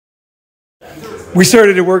we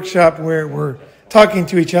started a workshop where we're talking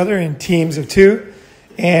to each other in teams of 2,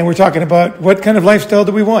 and we're talking about what kind of lifestyle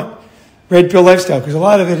do we want? Red pill lifestyle, because a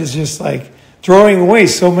lot of it is just like throwing away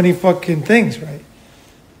so many fucking things, right?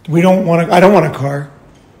 I don't want a car,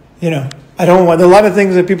 I don't want a lot of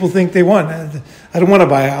things that people think they want. I don't want to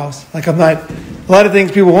buy a house. Like a lot of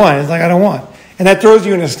things people want. It's like I don't want, and that throws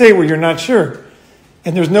you in a state where you're not sure,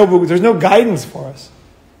 and there's no guidance for us,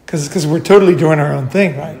 because we're totally doing our own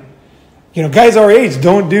thing, right? Guys our age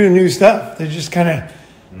don't do new stuff. They're just kind of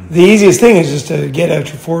the easiest thing is just to get a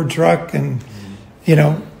Ford truck and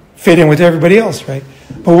fit in with everybody else, right?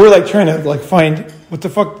 But we're like trying to find what the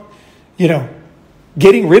fuck,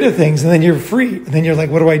 getting rid of things, and then you're free, and then you're like,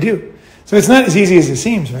 what do I do? So it's not as easy as it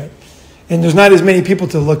seems, right? And there's not as many people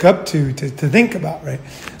to look up to think about, right?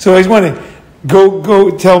 So I just want to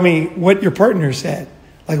go tell me what your partner said.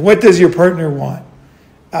 Like, what does your partner want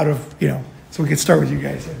out of, so we can start with you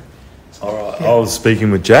guys there. All right. Yeah. I was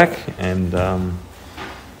speaking with Jack, and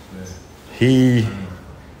he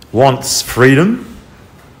wants freedom,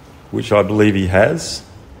 which I believe he has,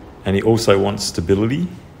 and he also wants stability.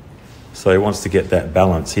 So he wants to get that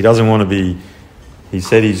balance. He doesn't want to be... He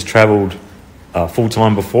said he's travelled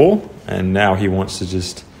full-time before, and now he wants to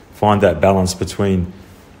just find that balance between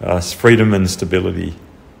freedom and stability.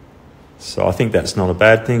 So I think that's not a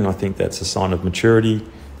bad thing. I think that's a sign of maturity,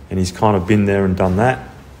 and he's kind of been there and done that,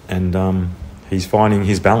 and he's finding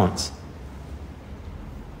his balance.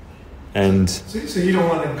 And so you don't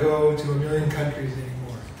want to go to a million countries anymore?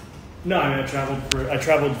 No, I mean, I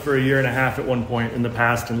traveled for a year and a half at one point in the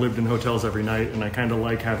past and lived in hotels every night, and I kind of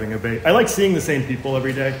like having a base. I like seeing the same people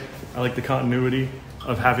every day. I like the continuity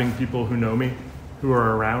of having people who know me, who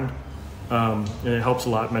are around, and it helps a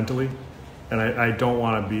lot mentally. And I don't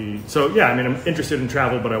want to be... So, yeah, I mean, I'm interested in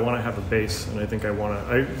travel, but I want to have a base, and I think I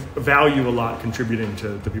value a lot contributing to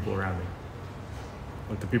the people around me,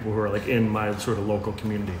 like the people who are in my sort of local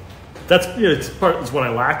community. It's what I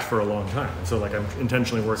lacked for a long time. So I'm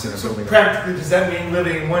intentionally working on building. Practically, does that mean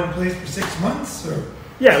living in one place for 6 months? Or?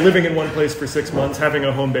 Yeah, living in one place for 6 months, having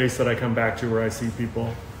a home base that I come back to where I see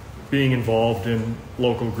people, being involved in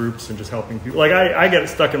local groups and just helping people. I get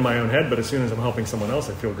stuck in my own head, but as soon as I'm helping someone else,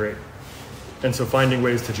 I feel great. And so finding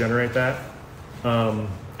ways to generate that,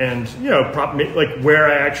 and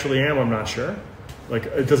where I actually am, I'm not sure.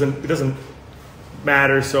 It doesn't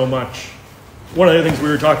matter so much. One of the things we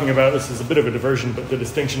were talking about, this is a bit of a diversion, but the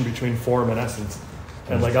distinction between form and essence.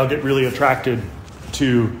 And I'll get really attracted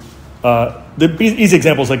to, the easy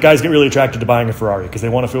examples, guys get really attracted to buying a Ferrari because they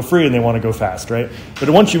want to feel free and they want to go fast, right? But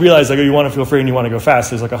once you realize you want to feel free and you want to go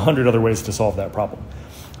fast, there's 100 other ways to solve that problem.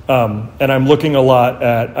 And I'm looking a lot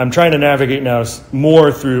I'm trying to navigate now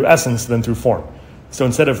more through essence than through form. So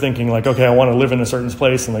instead of thinking okay, I want to live in a certain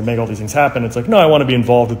place and make all these things happen, it's no, I want to be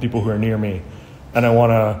involved with people who are near me. And I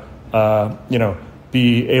want to,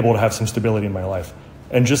 be able to have some stability in my life,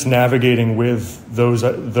 and just navigating with those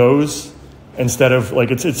instead of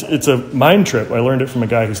it's a mind trip. I learned it from a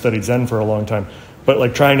guy who studied Zen for a long time,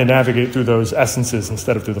 but trying to navigate through those essences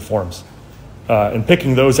instead of through the forms, and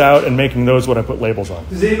picking those out and making those what I put labels on.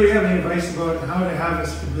 Does anybody have any advice about how to have a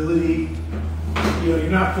stability? You're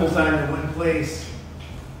not full time in one place,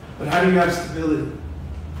 but how do you have stability?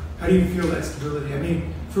 How do you feel that stability? I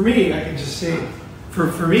mean, for me, I can just say.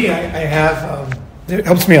 For me, I have, it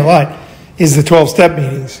helps me a lot, is the 12-step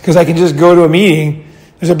meetings. Because I can just go to a meeting.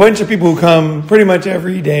 There's a bunch of people who come pretty much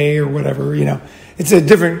every day or whatever, It's it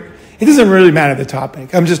doesn't really matter the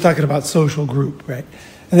topic. I'm just talking about social group, right?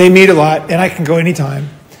 And they meet a lot, and I can go anytime.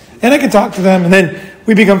 And I can talk to them, and then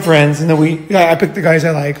we become friends, and then I pick the guys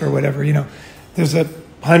I like or whatever, There's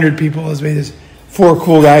 100 people, there's 4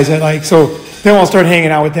 cool guys I like. So then I'll start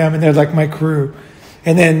hanging out with them, and they're my crew.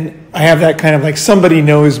 And then I have that kind of somebody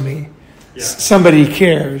knows me. Yeah. Somebody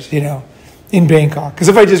cares, in Bangkok. Because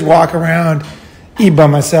if I just walk around, eat by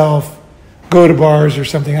myself, go to bars or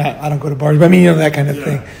something, I don't go to bars, but I mean, that kind of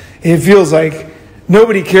thing. It feels like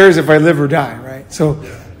nobody cares if I live or die, right? So,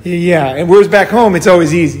 yeah. And whereas back home, it's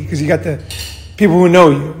always easy because you got the people who know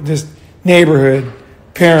you, just neighborhood,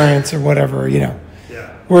 parents or whatever, Yeah.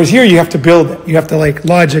 Whereas here, you have to build it. You have to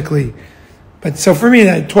logically. But so for me,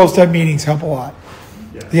 that 12-step meetings help a lot.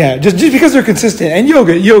 Yeah, just because they're consistent. And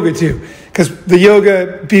yoga too. Because the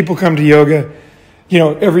yoga, people come to yoga,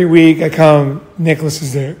 every week I come, Nicholas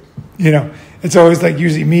is there. It's always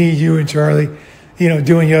usually me, you, and Charlie,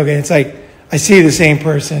 doing yoga. And it's I see the same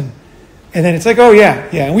person. And then it's oh, yeah.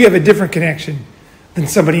 And we have a different connection than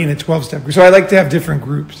somebody in a 12-step group. So I like to have different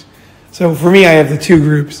groups. So for me, I have the 2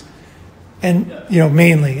 groups. And,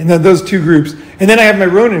 mainly. And then those 2 groups. And then I have my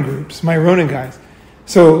Ronin groups, my Ronin guys.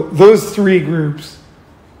 So those 3 groups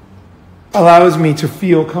allows me to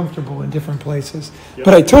feel comfortable in different places. Yep.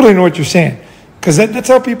 But I totally know what you're saying, because that's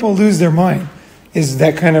how people lose their mind, is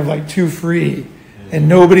that kind of like too free, and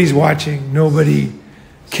nobody's watching, nobody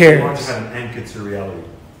cares. You want to have an anchor to reality.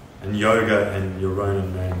 And yoga and your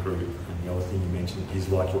Ronin man group and the other thing you mentioned is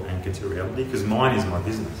like your anchor to reality, because mine is my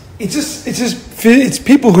business. It's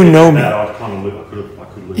people who know me. I kind of live. I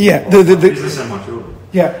could live. Yeah, the business and my children.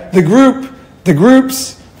 Yeah, the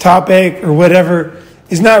group's topic or whatever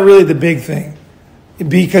is not really the big thing,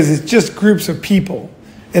 because it's just groups of people,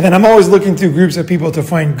 and then I'm always looking through groups of people to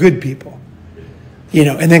find good people,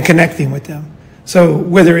 and then connecting with them. So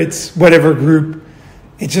whether it's whatever group,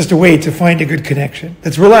 it's just a way to find a good connection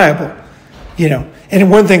that's reliable,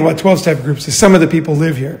 And one thing about 12-step groups is some of the people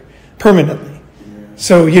live here permanently.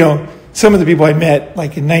 So, some of the people I met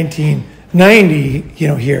like in 1990,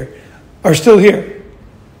 here, are still here.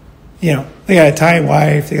 They got a Thai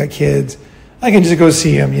wife, they got kids. I can just go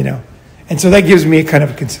see them, And so that gives me a kind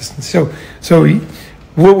of a consistency. So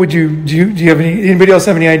what would do you have anybody else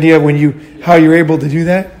have any idea how you're able to do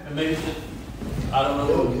that? Maybe, I don't know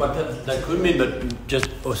what that could mean, but just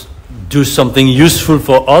do something useful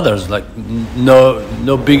for others. Like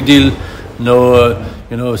no big deal, no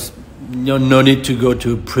need to go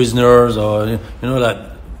to prisoners or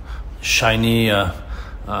that shiny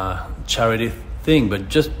charity thing, but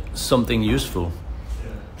just something useful.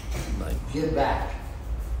 Like give back.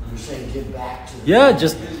 You're saying give back to. Yeah,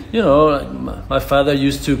 just like my father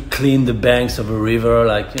used to clean the banks of a river,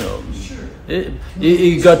 Sure.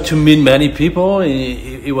 He got to meet many people.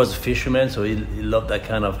 He was a fisherman, so he loved that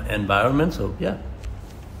kind of environment. So yeah.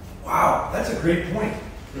 Wow, that's a great point.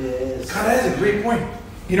 Yes. God, that is a great point.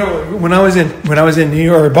 When I was in New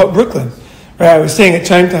York, about Brooklyn, right? I was staying at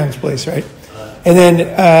Chimetime's place, right? And then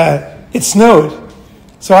it snowed,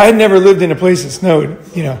 so I had never lived in a place that snowed.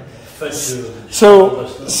 So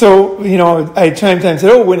I Chimetime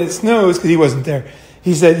said, "Oh, when it snows," because he wasn't there.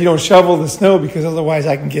 He said, shovel the snow because otherwise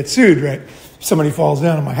I can get sued, right? If somebody falls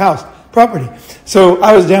down on my house property. So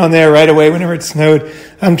I was down there right away whenever it snowed.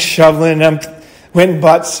 I'm shoveling. Went and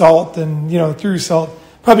bought salt and, threw salt.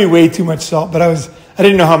 Probably way too much salt, but I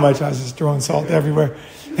didn't know how much. I was just throwing salt everywhere.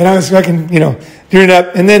 And I was fucking, doing it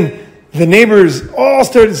up. And then the neighbors all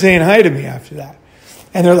started saying hi to me after that.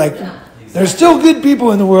 And they're like, there's still good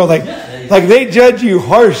people in the world. Like they judge you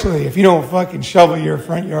harshly if you don't fucking shovel your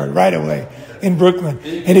front yard right away in Brooklyn.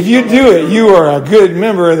 And if you do it, you are a good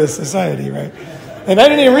member of the society, right? And I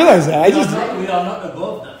didn't even realize that. We are not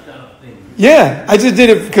above that kind of thing. Yeah, I just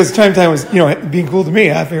did it because Chimetime was, being cool to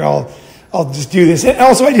me. I figured I'll just do this. And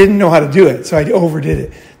also I didn't know how to do it, so I overdid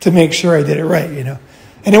it to make sure I did it right,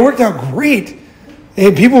 And it worked out great.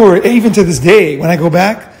 And people were, even to this day, when I go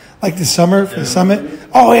back, like this summer for the summit,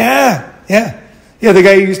 oh yeah. Yeah, the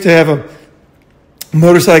guy who used to have a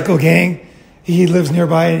motorcycle gang, he lives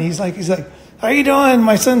nearby, and he's like, how you doing?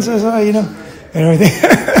 My son says, and everything.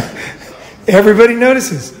 Everybody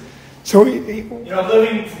notices. So,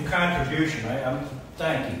 living from contribution. I'm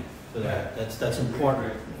thank you for that. That's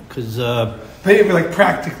important because. Like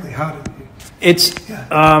practically, how did you? It's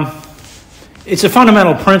a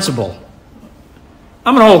fundamental principle.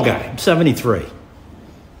 I'm an old guy. I'm 73.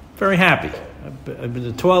 Very happy.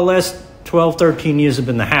 The last 12, 13 years have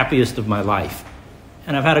been the happiest of my life,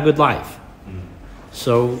 and I've had a good life.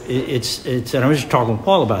 So and I was just talking with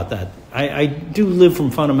Paul about that. I do live from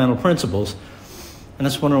fundamental principles, and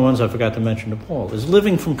that's one of the ones I forgot to mention to Paul, is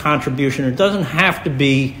living from contribution. It doesn't have to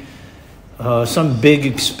be some big,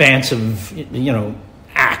 expansive,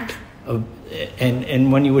 act.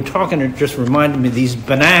 And when you were talking, it just reminded me of these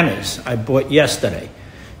bananas I bought yesterday.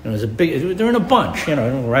 They're in a bunch,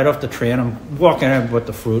 right off the tree, and I'm walking out with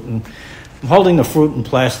the fruit, and I'm holding the fruit in a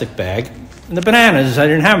plastic bag. And the bananas, I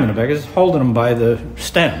didn't have them in the bag. I was holding them by the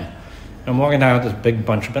stem. I'm walking down with this big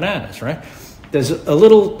bunch of bananas, right? There's a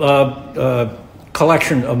little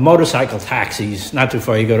collection of motorcycle taxis. Not too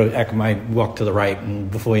far. You go to Ekamai, walk to the right,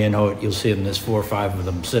 and before you know it, you'll see them. There's 4 or 5 of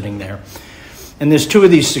them sitting there. And there's 2 of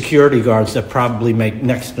these security guards that probably make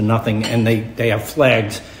next to nothing, and they have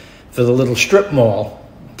flags for the little strip mall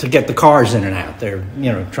to get the cars in and out. They're,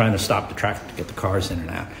 trying to stop the traffic to get the cars in and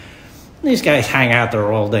out. These guys hang out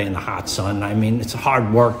there all day in the hot sun. I mean, it's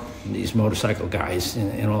hard work, these motorcycle guys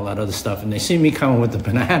and all that other stuff. And they see me coming with the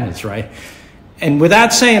bananas, right? And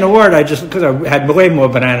without saying a word, because I had way more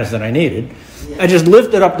bananas than I needed, I just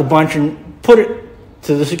lifted up the bunch and put it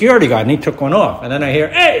to the security guard, and he took one off. And then I hear,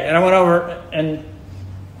 hey! And I went over and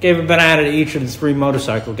gave a banana to each of the 3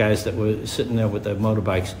 motorcycle guys that were sitting there with their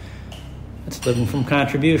motorbikes. It's living from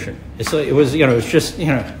contribution. It's just,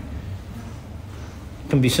 it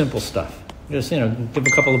can be simple stuff. Just, give a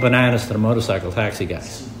couple of bananas to the motorcycle taxi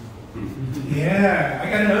guys. Yeah, I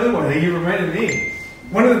got another one that you reminded me.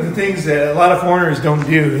 One of the things that a lot of foreigners don't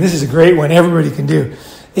do, and this is a great one everybody can do,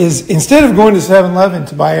 is instead of going to 7-Eleven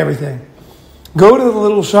to buy everything, go to the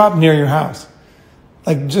little shop near your house.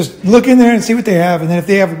 Like, just look in there and see what they have, and then if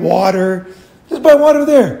they have water, just buy water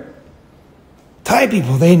there. Thai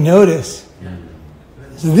people, they notice.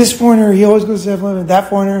 So this foreigner, he always goes to 7-Eleven. That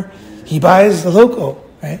foreigner, he buys the local,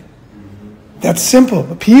 right? That's simple,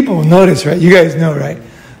 but people notice, right? You guys know, right?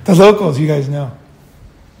 The locals, you guys know.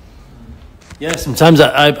 Yeah, sometimes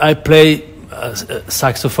I play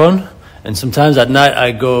saxophone, and sometimes at night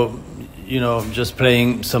I go, just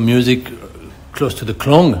playing some music close to the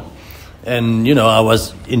klong. And, I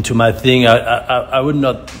was into my thing. I would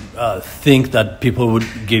not think that people would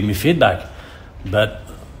give me feedback. But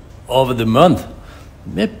over the month,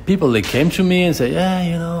 people, they came to me and say,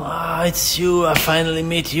 yeah, it's you. I finally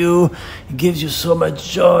meet you. It gives you so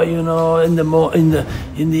much joy, in the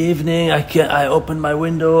evening. I open my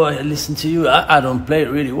window. I listen to you. I don't play it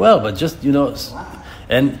really well, but just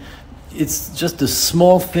and it's just the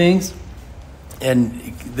small things. And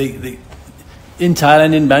they in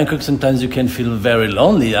Thailand, in Bangkok, sometimes you can feel very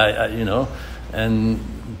lonely. And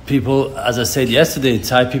people, as I said yesterday,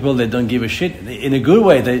 Thai people, they don't give a shit in a good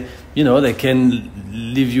way. They can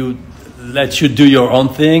let you do your own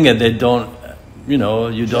thing, and they don't, you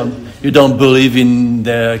don't believe in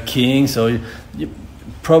the king, so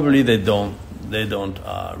probably they don't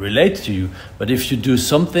relate to you. But if you do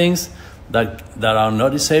some things that are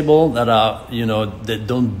noticeable, that are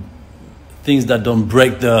things that don't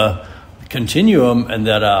break the continuum and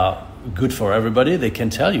that are good for everybody, they can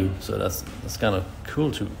tell you. So that's kind of cool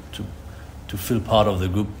to feel part of the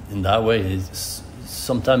group in that way.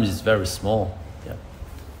 Sometimes it's very small. Yeah.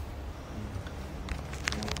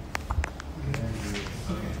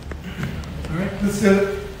 All right. Let's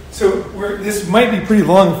this might be pretty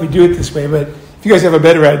long if we do it this way, but if you guys have a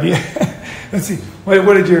better idea, let's see.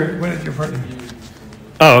 What did your partner do?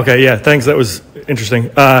 Oh, okay. Yeah. Thanks. That was interesting.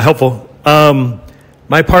 Helpful.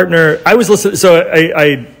 My partner, I was listening. So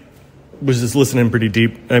I was just listening pretty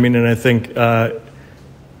deep. I mean, and I think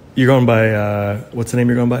you're going by what's the name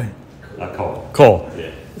you're going by? Cole. Cole.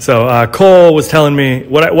 Yeah. So Cole was telling me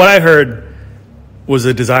what I heard was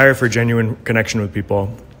a desire for genuine connection with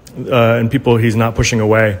people, and people he's not pushing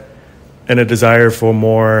away, and a desire for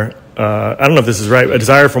more. I don't know if this is right. A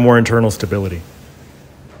desire for more internal stability.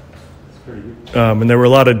 That's pretty good. And there were a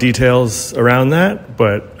lot of details around that,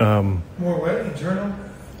 but More what? Internal?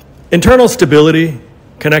 internal stability,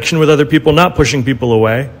 connection with other people, not pushing people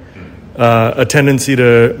away. A tendency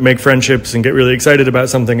to make friendships and get really excited about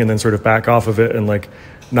something and then sort of back off of it and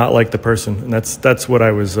not like the person. And that's what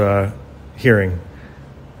I was hearing.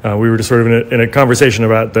 We were just sort of in a conversation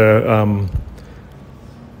about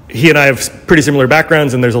he and I have pretty similar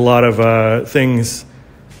backgrounds, and there's a lot of things,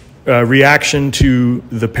 reaction to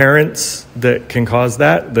the parents that can cause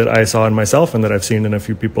that I saw in myself and that I've seen in a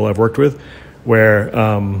few people I've worked with, where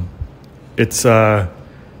it's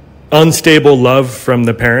unstable love from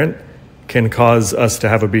the parent can cause us to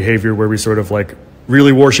have a behavior where we sort of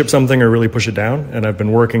really worship something or really push it down. And I've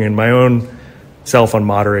been working in my own self on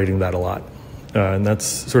moderating that a lot. And that's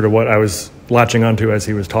sort of what I was latching onto as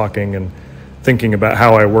he was talking and thinking about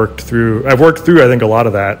how I've worked through, I think, a lot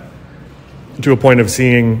of that to a point of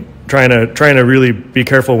trying to really be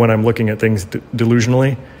careful when I'm looking at things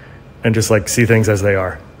delusionally and just see things as they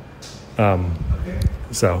are. Okay.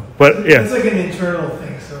 So, but yeah. It's like an internal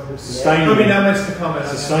thing. So Sustaining, I mean, not much to comment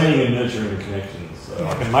on. sustaining and nurturing connections. So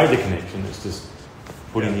I can make the connection. It's just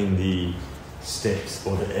putting in the steps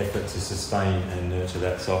or the effort to sustain and nurture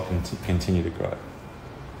that so I can continue to grow.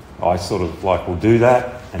 I sort of will do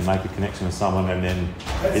that and make a connection with someone, and then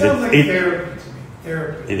That sounds like therapy to me.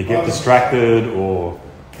 Therapy. either get distracted or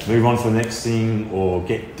move on to the next thing or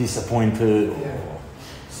get disappointed or Then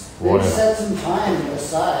whatever. set some time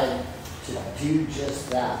aside to do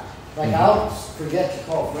just that. I'll forget to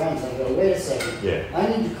call friends. I go, wait a second. Yeah. I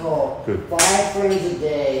need to call Good. 5 friends a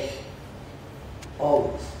day,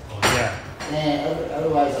 always. Yeah. And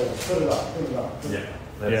otherwise, I just put it off.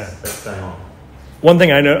 Yeah, that's staying on. One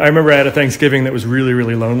thing I remember I had a Thanksgiving that was really,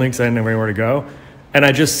 really lonely because I didn't have anywhere to go. And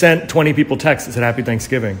I just sent 20 people texts that said Happy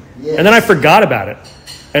Thanksgiving. Yes. And then I forgot about it.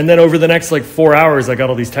 And then over the next 4 hours, I got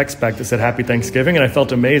all these texts back that said Happy Thanksgiving, and I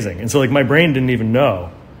felt amazing. And so my brain didn't even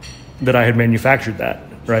know that I had manufactured that,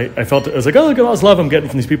 right? I was like, oh, look at all this love I'm getting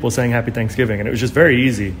from these people saying Happy Thanksgiving. And it was just very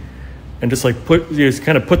easy. And just put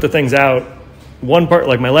the things out. One part,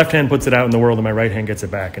 my left hand puts it out in the world and my right hand gets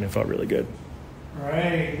it back, and it felt really good.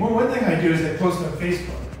 Right. Well, one thing I do is I post on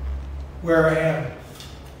Facebook where I am.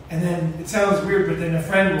 And then it sounds weird, but then a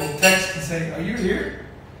friend will text and say, are you here?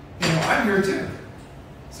 I'm here too.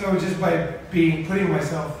 So just by putting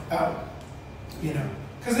myself out, you know,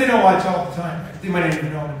 because they don't watch all the time. Right? They might not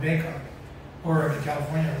even know I'm in Bangkok or in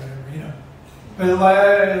California or whatever, you know. But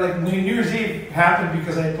like New Year's Eve happened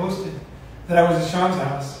because I posted that I was at Sean's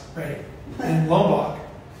house, right, in Lombok.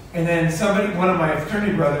 And then one of my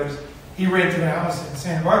fraternity brothers, he rented a house in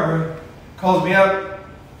Santa Barbara, calls me up.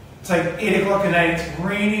 It's like 8 o'clock at night. It's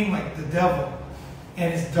raining like the devil.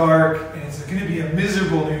 And it's dark. And it's going to be a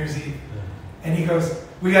miserable New Year's Eve. And he goes,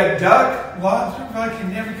 we got duck, lobster,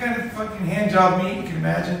 fucking every kind of fucking hand job meat you can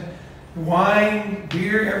imagine. Wine,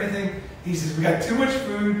 beer, everything. He says, we got too much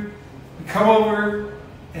food. We come over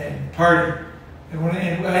and party. And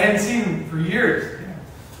I hadn't seen him for years. You know.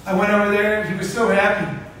 I went over there. He was so happy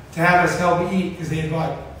to have us help eat because they had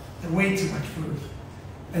bought way too much food.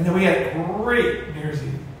 And then we had a great New Year's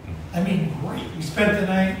Eve. I mean, great. We spent the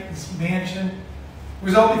night in this mansion. It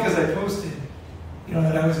was all because I posted, you know,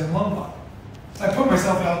 that I was in Lombok. So I put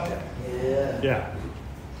myself out there. Yeah.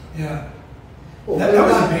 Yeah. Well, that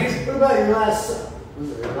was amazing. What about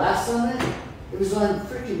was it your last Sunday? It was on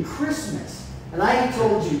freaking Christmas. And I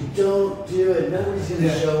told you, don't do it. Nobody's going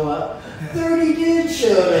to show up. 30 dudes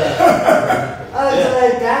showed up. I was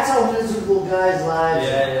like, that's how miserable guys' lives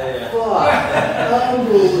are. Fuck.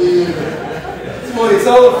 Unbelievable. Well, it's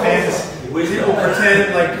all a fantasy. People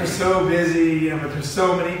pretend like they're so busy, you know, but there's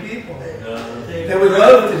so many people that would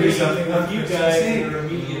love to do something on You Christmas guys Eve. are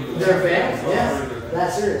immediately. They're fans, yeah.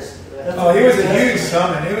 That's serious. Oh, it was a huge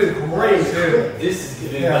summit. It was great too. This is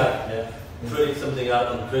giving back. Yeah. Putting something out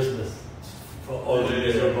on Christmas for all the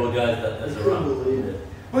miserable guys that's I couldn't around. believe it.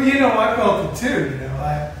 Well, you know, I felt it too.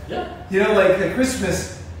 You know, you know, like at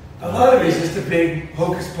Christmas, a lot of it is just a big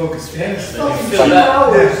hocus pocus fantasy. Fucking feel 2 that.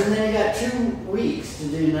 hours and then you got 2 weeks to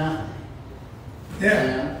do nothing. Yeah, You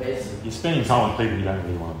know, basically. You're spending time with people you don't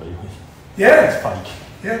really want to be with. yeah, It's fake.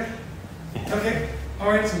 yeah. Okay, all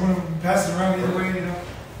right. So when we pass it around either way, you know.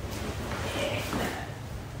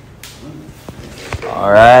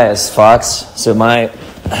 All right, it's Fox. So my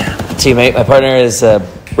teammate, my partner is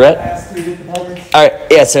Brett. All right,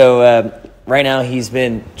 yeah. So right now he's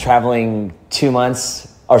been traveling 2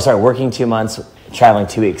 months, working 2 months, traveling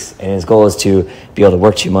 2 weeks, and his goal is to be able to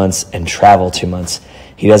work 2 months and travel 2 months.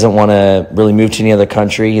 He doesn't want to really move to any other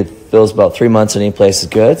country. He feels about 3 months in any place is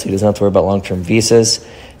good, so he doesn't have to worry about long-term visas.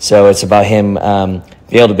 So it's about him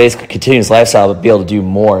be able to basically continue his lifestyle, but be able to do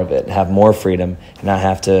more of it, have more freedom, and not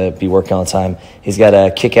have to be working all the time. He's got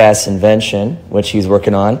a kick-ass invention, which he's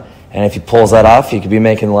working on, and if he pulls that off, he could be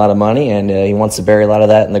making a lot of money, and he wants to bury a lot of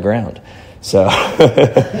that in the ground. So,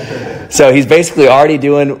 so he's basically already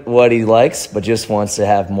doing what he likes, but just wants to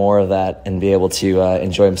have more of that and be able to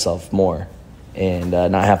enjoy himself more. And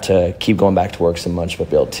not have to keep going back to work so much, but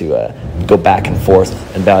be able to go back and forth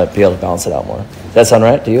and be able to balance it out more. Does that sound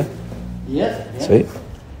right to you? Yeah. Sweet.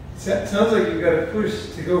 Sounds like you've got to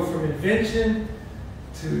push to go from invention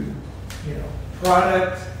to, you know,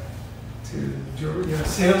 product to, you know,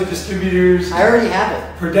 sales distributors. I already have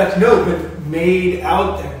it. No, but made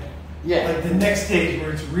out there. Yeah. Like the next stage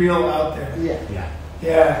where it's real out there.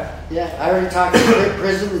 Yeah. I already talked to the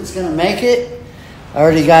prison that's going to make it. I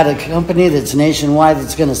already got a company that's nationwide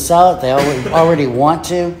that's going to sell it. They already want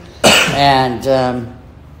to. And,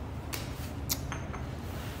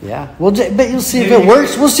 but you'll see if it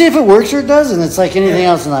works. We'll see if it works or it doesn't. It's like anything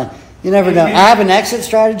else in life. You never know. I have an exit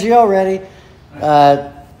strategy already.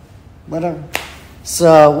 Whatever.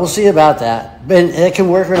 So we'll see about that. But it can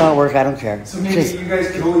work or not work. I don't care. So maybe you guys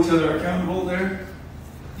can hold each other accountable there?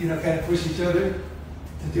 You know, kind of push each other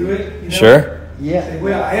to do it? You know? Sure. Yeah. Say,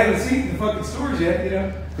 well, I haven't seen the fucking stores yet, you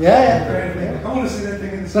know? Yeah. I want to see that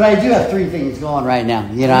thing in the But I do have 3 things going right now.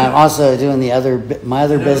 You know, I'm also doing my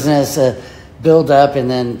other business, build up, and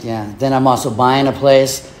then I'm also buying a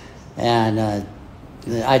place, and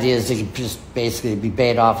the idea is to just basically be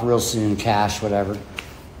paid off real soon, cash, whatever,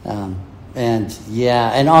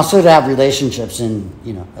 and also to have relationships in,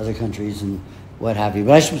 you know, other countries and what have you.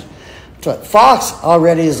 But Fox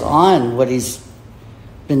already is on what he's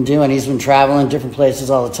been doing. He's been traveling different places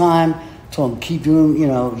all the time. Told him keep doing, you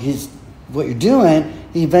know, what you're doing.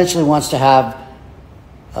 He eventually wants to have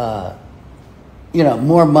you know,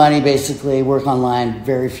 more money, basically, work online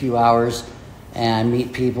very few hours and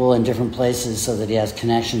meet people in different places so that he has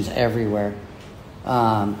connections everywhere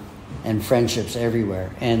and friendships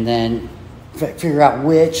everywhere. And then figure out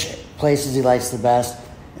which places he likes the best.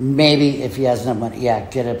 Maybe if he has enough money,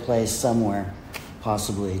 get a place somewhere,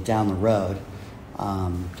 possibly down the road,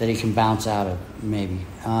 that he can bounce out of, maybe.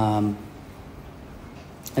 And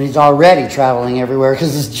he's already traveling everywhere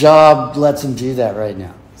because his job lets him do that right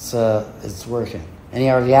now. So it's working. And he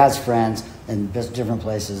already has friends in different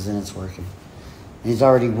places, and it's working. And he's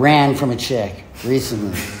already ran from a chick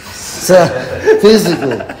recently, so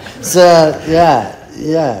physically. So yeah.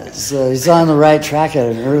 So he's on the right track at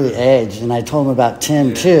an early age. And I told him about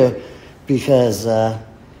Tim too, because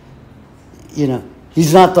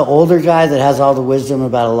he's not the older guy that has all the wisdom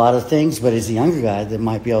about a lot of things, but he's the younger guy that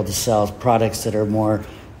might be able to sell products that are more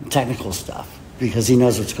technical stuff because he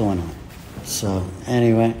knows what's going on. So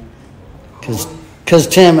anyway, because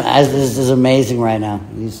Tim is amazing right now.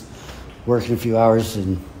 He's working a few hours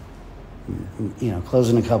and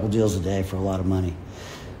closing a couple deals a day for a lot of money.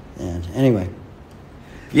 And anyway.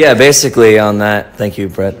 Yeah, basically on that, thank you,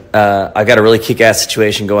 Brett. I got a really kick-ass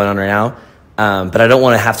situation going on right now, but I don't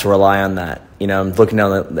want to have to rely on that. I'm looking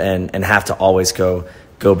down and have to always go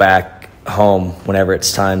back home whenever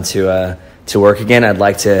it's time to work again. I'd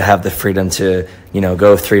like to have the freedom to,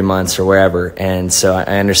 go 3 months or wherever. And so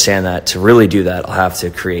I understand that to really do that, I'll have to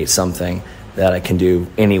create something that I can do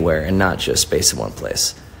anywhere and not just based in one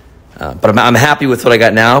place. But I'm happy with what I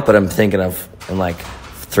got now, but I'm thinking of in like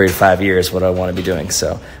 3 to 5 years what I want to be doing.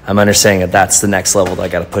 So I'm understanding that that's the next level that I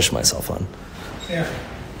got to push myself on. Yeah.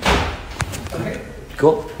 Okay.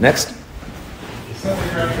 Cool. Next.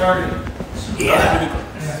 Yeah.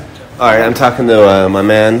 All right, I'm talking to my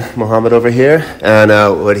man Mohammed over here, and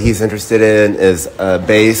what he's interested in is a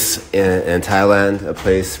base in Thailand, a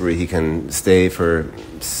place where he can stay for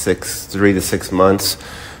 3 to 6 months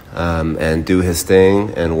and do his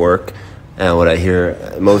thing and work. And what I hear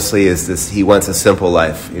mostly is this: he wants a simple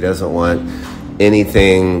life. He doesn't want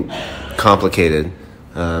anything complicated.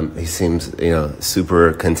 He seems,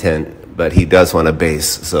 super content, but he does want a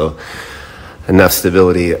base. So enough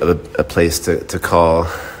stability, a place to call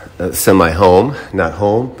semi-home, not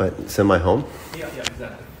home, but semi-home. Yeah,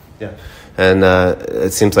 exactly. Yeah, and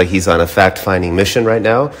it seems like he's on a fact-finding mission right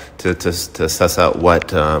now to suss out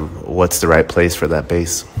what's the right place for that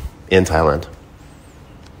base in Thailand.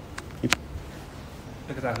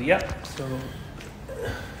 Exactly. Yeah. So.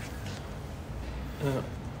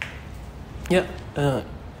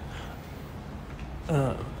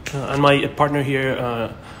 And my partner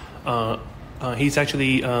here, he's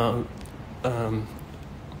actually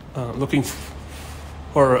looking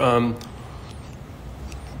for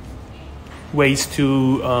ways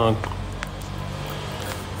to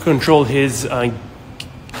control his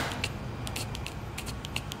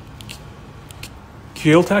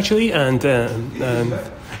guilt, actually, and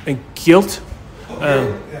guilt,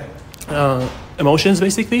 emotions,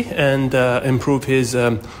 basically, and improve his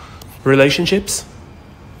relationships.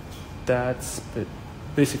 That's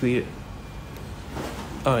basically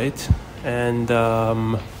it, and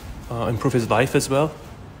improve his life as well.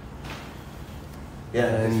 Yeah,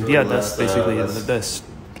 and that's basically this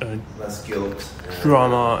less guilt,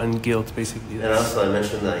 drama and guilt, basically. And also, I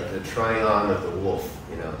mentioned like the trying on of the wolf.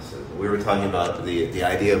 So we were talking about the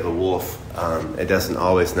idea of a wolf. It doesn't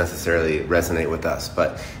always necessarily resonate with us,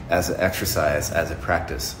 but as an exercise, as a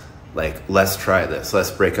practice, like let's try this.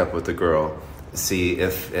 Let's break up with the girl. See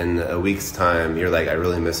if in a week's time you're like, I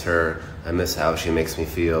really miss her. I miss how she makes me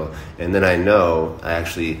feel. And then I know I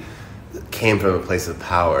actually came from a place of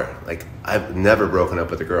power. Like I've never broken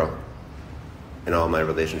up with a girl in all my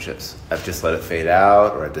relationships. I've just let it fade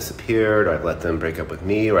out, or I've disappeared, or I've let them break up with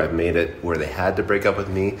me, or I've made it where they had to break up with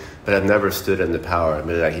me, but I've never stood in the power. I've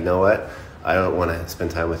been like, you know what? I don't want to spend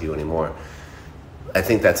time with you anymore. I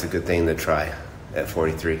think that's a good thing to try at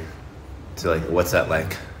 43. So like, what's that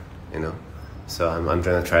like? So I'm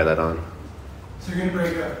trying to try that on. So you're going to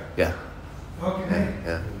break up? Yeah. Okay.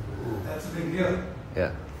 Yeah. That's a big deal.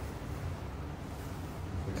 Yeah.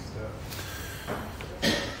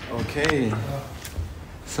 Okay.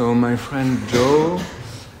 So my friend Joe,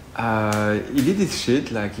 he did his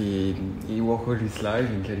shit, like he worked all his life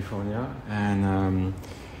in California, and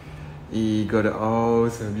he got a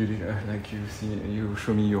house, like you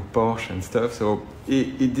show me your Porsche and stuff. So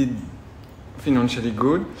he did financially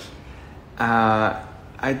good.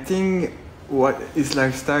 I think what his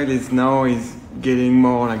lifestyle is now is getting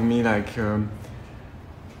more like me, like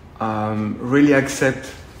really accept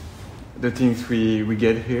the things we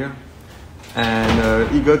get here. And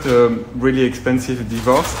he got a really expensive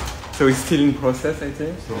divorce, so he's still in process, I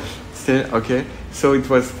think. So still okay. So it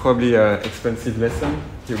was probably an expensive lesson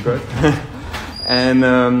you got. and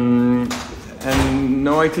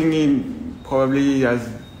now I think he probably has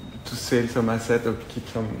to sell some asset or keep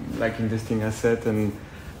some like investing asset and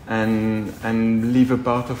live a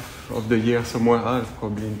part of the year somewhere else,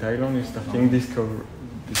 probably in Thailand. You're starting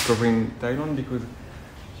discovering Thailand because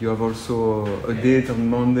you have also a date on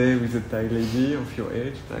Monday with a Thai lady of your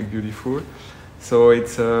age, like beautiful. So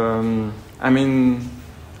it's,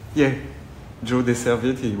 Joe deserved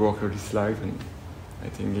it. He worked all his life, and I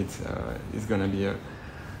think it's gonna be a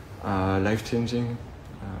life changing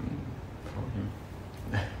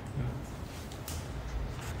for him.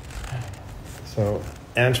 So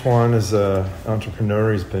Antoine is an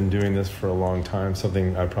entrepreneur. He's been doing this for a long time,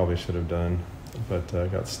 something I probably should have done, but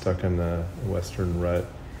got stuck in the Western rut.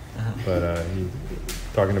 But he's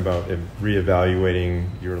talking about reevaluating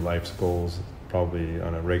your life's goals probably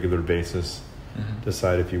on a regular basis.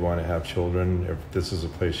 Decide if you want to have children, if this is a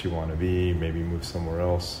place you want to be, maybe move somewhere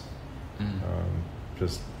else.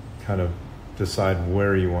 Just kind of decide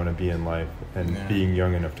where you want to be in life, and being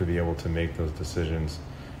young enough to be able to make those decisions,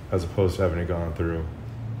 as opposed to having gone through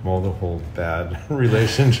multiple bad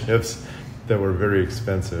relationships that were very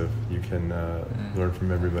expensive. You can learn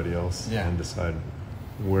from everybody else and decide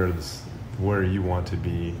where you want to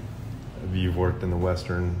be. You've worked in the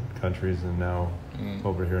Western countries and now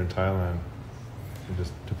over here in Thailand. It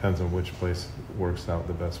just depends on which place works out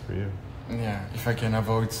the best for you. Yeah, if I can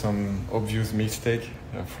avoid some obvious mistake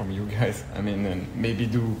from you guys, I mean, and maybe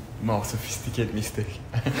do more sophisticated mistake.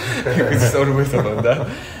 It's always about that.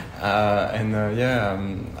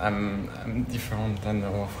 I'm different than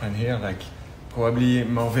our friend here. Like, probably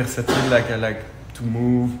more versatile. Like, I like to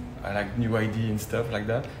move. I like new ideas and stuff like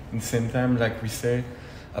that. At the same time, like we say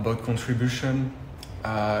about contribution,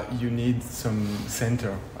 you need some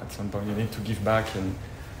center at some point. You need to give back, and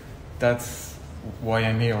that's why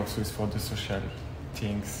I'm here also, is for the social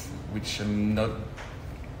things, which I'm not.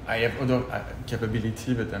 I have other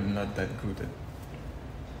capability, but I'm not that good at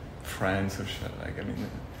friends, social. Like, I mean,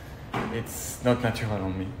 it's not natural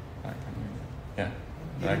on me. Like, I mean, yeah.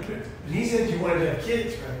 Like, and he said you wanted to have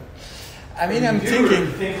kids, right? I mean, I'm thinking.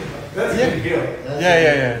 That's a big deal.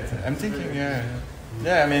 Yeah. I'm thinking, yeah.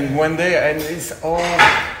 I mean, one day, and it's all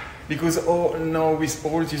because now with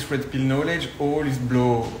all this red pill knowledge, all is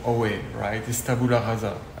blow away, right? It's tabula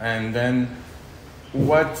rasa, and then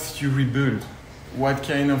what you rebuild, what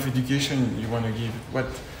kind of education you want to give,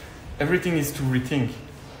 everything is to rethink.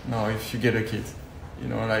 Now, if you get a kid, you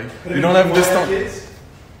know, like but you don't have the start. Kids?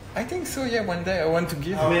 I think so. Yeah, one day I want to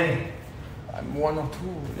give. How many? One or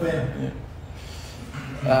two. When?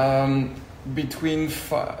 Yeah. Between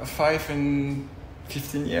 5 and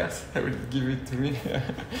 15 years, I would give it to me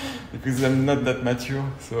because I'm not that mature.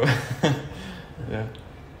 So yeah,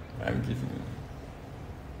 I'm giving.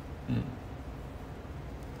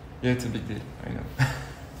 Yeah, it's a big deal. I know.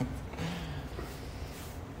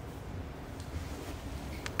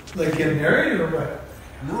 Like get married or what?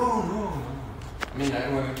 No. I mean, I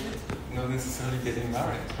want a kid, but not necessarily getting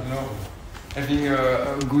married. No. Having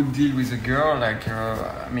a good deal with a girl, like,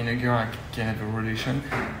 a girl I can have a relation,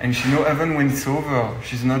 and she know even when it's over,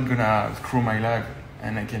 she's not gonna screw my life,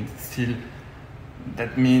 and I can still,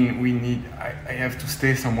 that mean I have to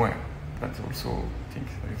stay somewhere. That's also things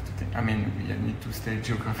I have to think. I mean, we need to stay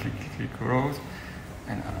geographically close,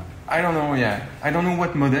 and I don't know, I don't know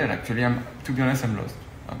what model, actually. To be honest, I'm lost.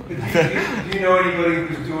 Do you know anybody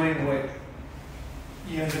who's doing what,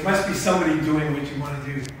 there must be somebody doing what you want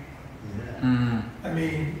to do. I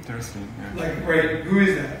mean, interesting. Like, right? Who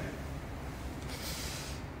is that?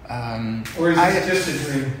 Or is it just a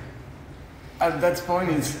dream? At that point,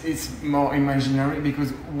 it's more imaginary,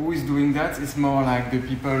 because who is doing that? It's more like the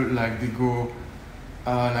people, like they go,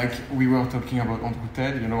 like we were talking about Andrew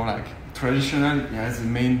Ted, like traditional. He has the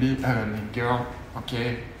main girl.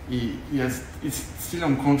 Okay, he has. It's still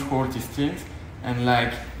on control these things, and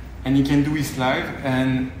he can do his life,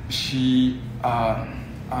 and she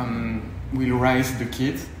will raise the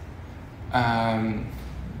kids, but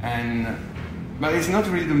it's not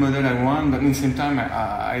really the model I want. But at the same time,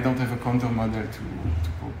 I don't have a counter model to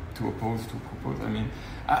propose. I mean,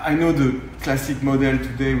 I know the classic model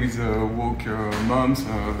today with woke moms.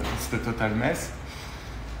 It's the total mess.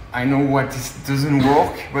 I know what doesn't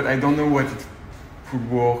work, but I don't know what it could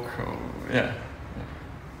work.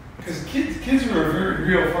 Because kids are a very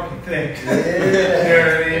real fucking thing. You know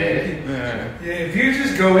what I mean? Yeah. If you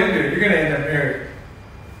just go into it, you're going to end up married.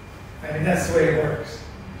 I mean, that's the way it works.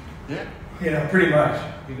 Yeah. Pretty much.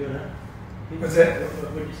 You go now? What's that?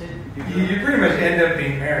 What did you say? You pretty much end up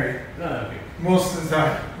being married. No, okay. Most of the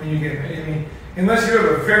time when you get married. I mean, unless you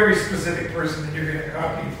have a very specific person that you're going to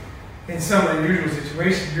copy in some unusual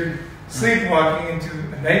situation, you're sleepwalking into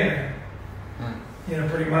a nightmare.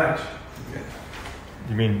 Pretty much.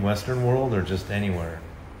 You mean Western world or just anywhere?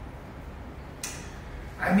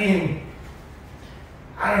 I mean,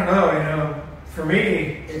 I don't know, for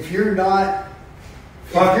me, If you're not,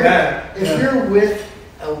 if you're with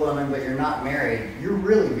a woman but you're not married, you're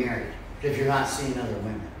really married if you're not seeing other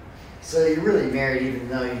women. So you're really married even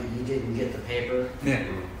though you didn't get the paper. Yeah.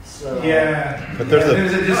 So Yeah. But there's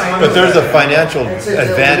there's a financial It's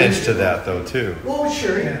a advantage to delusion. that though too. Well,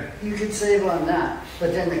 sure, Yeah. you could save on that.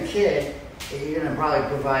 But then the kid, you're going to probably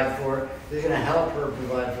provide for, you're going to help her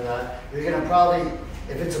provide for that. You're going to probably,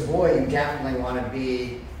 if it's a boy, you definitely want to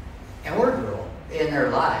be, or girl, in their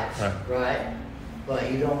lives, right?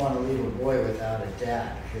 But you don't want to leave a boy without a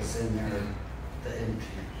dad, because then they're in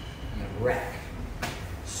a wreck.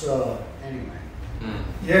 So, anyway.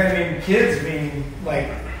 Yeah, I mean, kids, like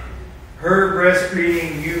her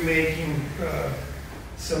breastfeeding, you making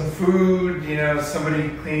some food, somebody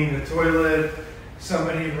cleaning the toilet,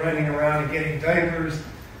 somebody running around and getting diapers.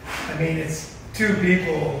 I mean, it's two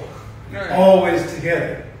people always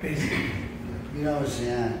together, basically.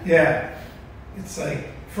 Yeah. Yeah. It's like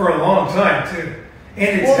for a long time, too.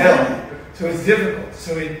 And it's hell. So it's difficult.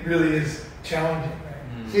 So it really is challenging.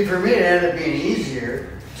 Right? See, for me, it ended up being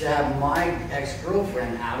easier to have my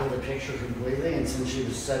ex-girlfriend out of the picture completely, and since she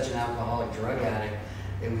was such an alcoholic drug addict,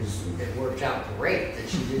 it worked out great that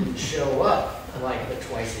she didn't show up but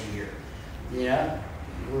twice a year. It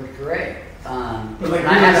worked great. But like and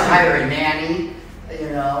I had to hire a nanny.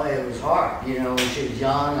 It was hard. When she was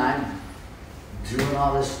young, I'm doing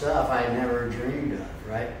all this stuff I had never dreamed of,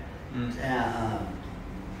 right?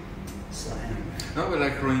 So anyway. No, but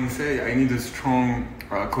like Ronin said, I need a strong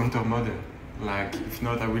counter model. Like, if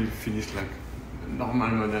not, I will finish like a normal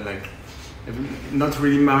model, like not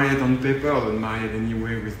really married on paper, but married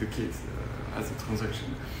anyway with the kids as a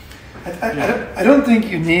transaction. I don't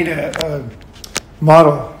think you need a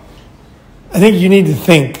model. I think you need to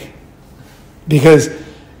think, because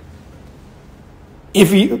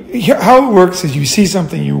how it works is you see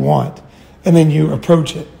something you want and then you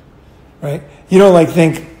approach it, right? You don't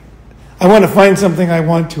think, I want to find something I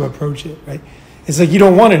want to approach it, right? It's like you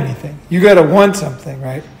don't want anything. You got to want something,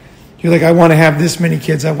 right? You're like, I want to have this many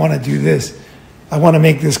kids. I want to do this. I want to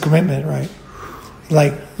make this commitment, right?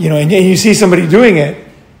 And you see somebody doing it,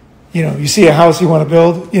 you see a house you want to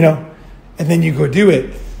build, and then you go do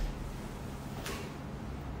it.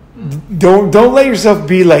 Don't let yourself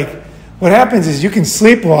be like, what happens is you can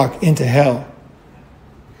sleepwalk into hell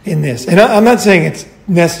in this. And I'm not saying it's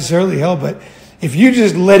necessarily hell, but if you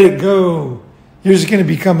just let it go, you're just going to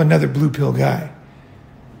become another blue pill guy,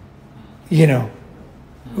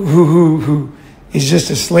 who is just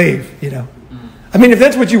a slave, I mean, if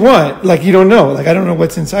that's what you want, you don't know, I don't know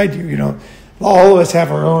what's inside you, all of us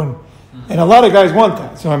have our own, and a lot of guys want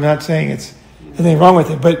that. So I'm not saying it's anything wrong with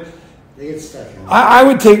it, but They get stuck in.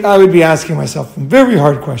 I would be asking myself some very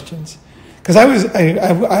hard questions, because I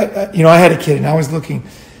had a kid and I was looking,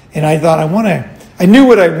 and I thought I knew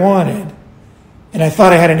what I wanted, and I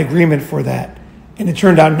thought I had an agreement for that, and it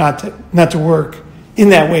turned out not to work in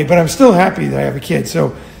that way. But I'm still happy that I have a kid.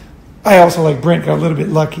 So I also, like Brent, got a little bit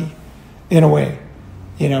lucky in a way,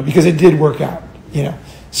 because it did work out,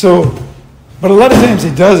 So, but a lot of times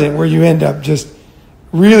it doesn't, where you end up just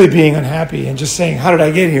really being unhappy and just saying, how did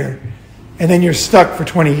I get here? And then you're stuck for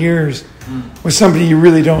 20 years with somebody you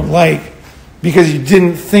really don't like because you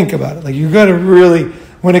didn't think about it. You got to really,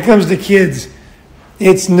 when it comes to kids,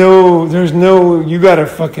 you got to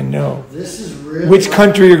fucking know. This is really which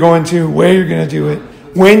country you're going to, where you're going to do it,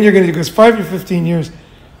 when you're going to do it. Because 5 to 15 years.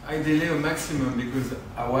 I delay a maximum because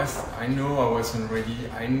I know I wasn't ready.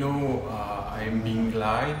 I know I'm being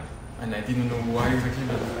lied, and I didn't know why exactly,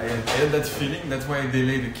 but I had that feeling. That's why I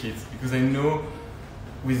delayed the kids, because I know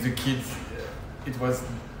with the kids it was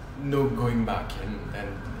no going back, and it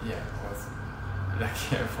was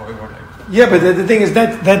forever. Yeah, but the thing is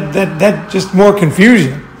that just more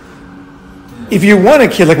confusion. Yeah. If you want a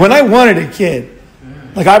kid, when I wanted a kid,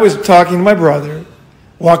 I was talking to my brother,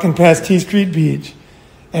 walking past T Street Beach,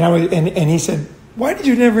 and he said, "Why did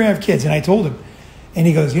you never have kids?" And I told him, and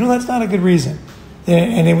he goes, "That's not a good reason."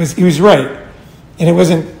 And he was right, and it was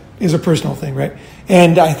a personal thing, right?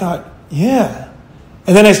 And I thought, yeah.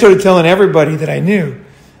 And then I started telling everybody that I knew,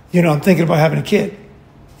 I'm thinking about having a kid,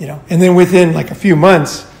 And then within a few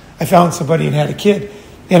months, I found somebody and had a kid.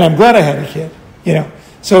 And I'm glad I had a kid,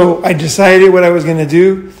 So I decided what I was going to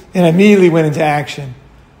do, and I immediately went into action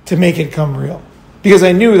to make it come real. Because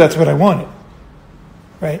I knew that's what I wanted,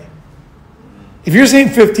 right? If you're saying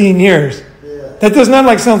 15 years, that does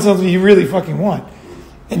not sound something you really fucking want.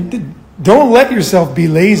 And don't let yourself be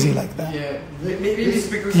lazy like that. Yeah, maybe it's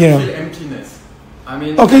because you feel emptiness. I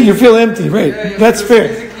mean, okay, you feel empty, right? Yeah, that's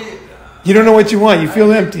fair. You don't know what you want. You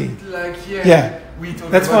feel empty. We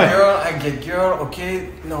talk that's about fine. Girl, I get girl. Okay,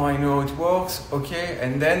 now I know it works. Okay,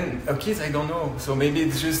 and then kids, I don't know. So maybe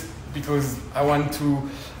it's just because I want to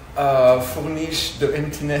furnish the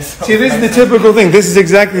emptiness. See, this is the typical thing. This is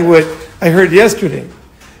exactly what I heard yesterday.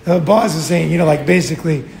 The boss is saying, like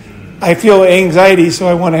basically, I feel anxiety, so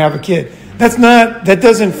I want to have a kid. That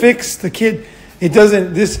doesn't fix the kid. It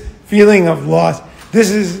doesn't, this feeling of loss. This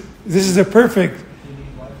is a perfect,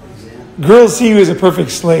 girls see you as a perfect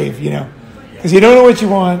slave, because you don't know what you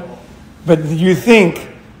want, but you think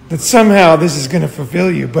that somehow this is going to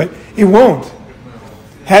fulfill you, but it won't.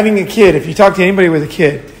 Having a kid, if you talk to anybody with a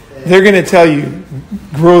kid, they're going to tell you,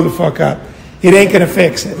 grow the fuck up. It ain't going to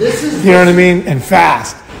fix it. You know what I mean? And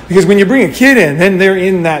fast. Because when you bring a kid in, then they're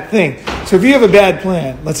in that thing. So if you have a bad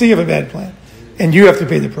plan, let's say you have a bad plan, and you have to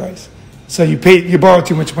pay the price. So you borrow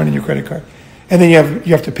too much money on your credit card, and then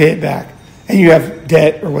you have to pay it back, and you have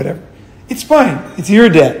debt or whatever. It's fine. It's your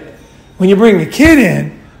debt. When you bring the kid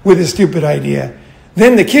in with a stupid idea,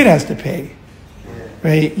 then the kid has to pay.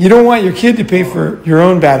 Right? You don't want your kid to pay for your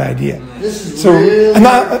own bad idea.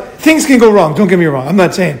 So things can go wrong. Don't get me wrong. I'm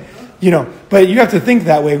not saying, but you have to think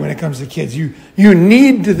that way when it comes to kids. You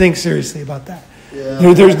need to think seriously about that. Yeah.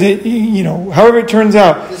 However it turns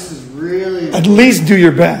out, This is really at least do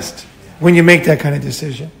your best when you make that kind of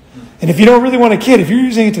decision. And if you don't really want a kid, if you're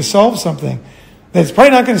using it to solve something, that's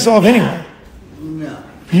probably not going to solve anyway. no.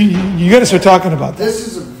 You got to start talking about that. This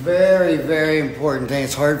is a very, very important thing.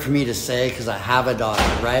 It's hard for me to say because I have a daughter,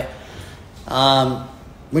 right?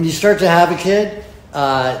 When you start to have a kid,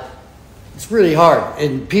 it's really hard.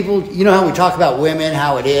 And people, how we talk about women,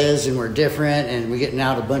 how it is, and we're different, and we're getting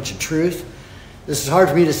out a bunch of truth. This is hard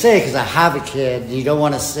for me to say because I have a kid, and you don't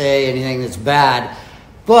want to say anything that's bad.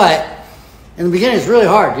 But in the beginning, it's really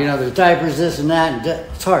hard. There's diapers, this and that, and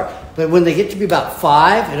it's hard. But when they get to be about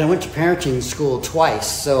 5, and I went to parenting school twice,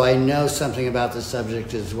 so I know something about the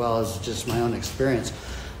subject as well as just my own experience.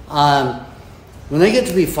 When they get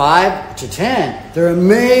to be 5 to 10, they're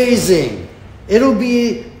amazing. It'll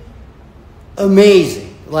be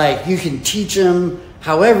amazing. Like, you can teach them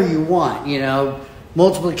however you want,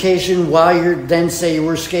 multiplication while you're, then say you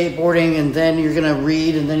were skateboarding, and then you're going to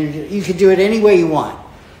read, and then you can do it any way you want.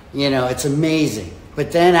 It's amazing.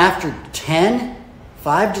 But then after 10,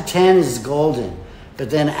 5 to 10 is golden. But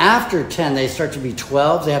then after 10, they start to be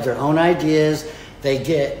 12. They have their own ideas. They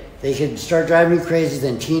can start driving you crazy.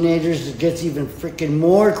 Then teenagers, it gets even freaking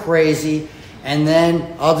more crazy. And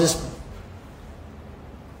then I'll just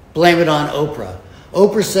blame it on Oprah.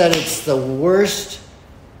 Oprah said it's the worst,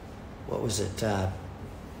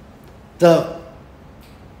 the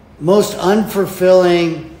most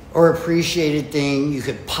unfulfilling or appreciated thing you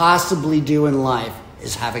could possibly do in life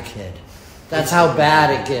is have a kid. That's how bad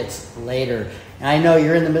it gets later. And I know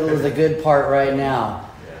you're in the middle of the good part right now.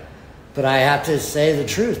 But I have to say the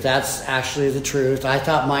truth. That's actually the truth. I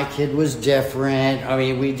thought my kid was different. I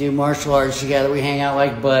mean, we do martial arts together. We hang out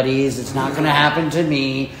like buddies. It's not going to happen to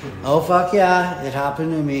me. Oh, fuck yeah. It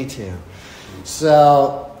happened to me too.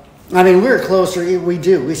 So, I mean, we're closer. We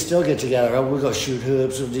do. We still get together. We'll go shoot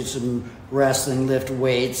hoops. We'll do some wrestling, lift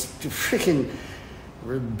weights. Freaking,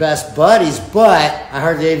 we're best buddies. But I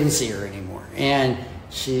hardly even see her anymore. And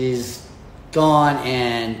she's gone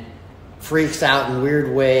and freaks out in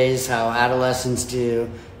weird ways, how adolescents do,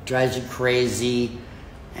 drives you crazy.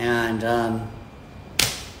 And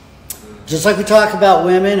just like we talk about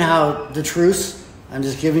women, how the truths, I'm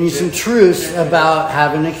just giving you some truths about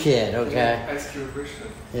having a kid, okay? Can I ask you a question?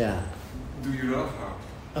 Yeah. Do you love her?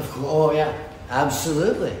 Of course, oh yeah,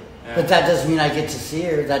 absolutely. Yeah. But that doesn't mean I get to see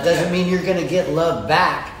her. That doesn't mean you're going to get love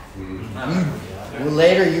back.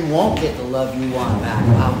 Later you won't get the love you want back.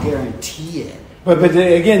 I'll guarantee it. But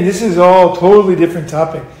again, this is all totally different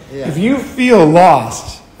topic. Yeah. If you feel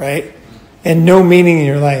lost, right, and no meaning in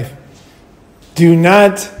your life, do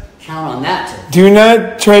not count on that. Do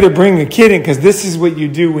not try to bring a kid in, because this is what you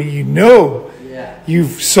do when you know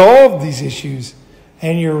you've solved these issues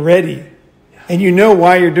and you're ready, and you know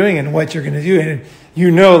why you're doing it and what you're going to do, and you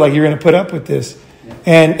know, like, you're going to put up with this,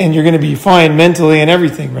 and you're going to be fine mentally and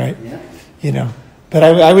everything, right? Yeah. But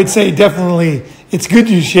I would say definitely it's good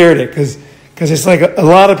you shared it, because it's like a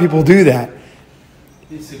lot of people do that.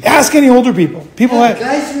 Ask any older people. People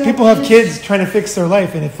have kids trying to fix their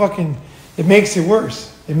life, and it makes it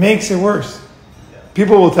worse. It makes it worse.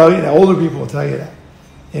 People will tell you that. Older people will tell you that.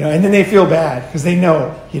 And then they feel bad because they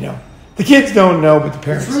know. The kids don't know, but the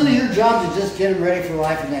parents. It's really your job to just get them ready for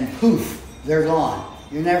life, and then poof, they're gone.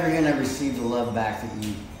 You're never going to receive the love back that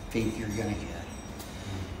you think you're going to get.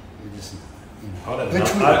 You're just not.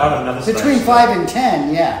 Between 5 and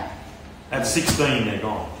 10, yeah. At 16, they're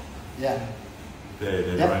gone. Yeah.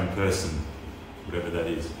 They're their own person, whatever that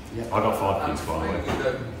is. Yep. I got 5 kids, by the way.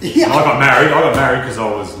 Yeah. I got married because I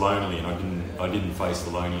was lonely, and I didn't face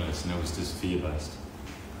the loneliness, and it was just fear-based.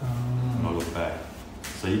 When I look back.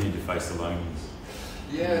 So you need to face the loneliness.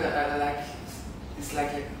 Yeah, it's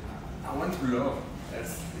like I want to love. It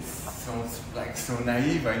sounds like so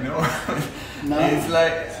naive, I know. No. It's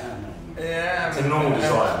like, yeah. It's a normal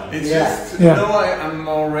desire. It's Yeah. just, I'm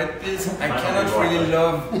more red pill. I cannot really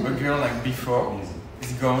love a girl like before.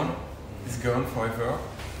 It's gone. It's gone forever.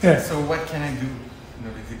 Yeah. So what can I do?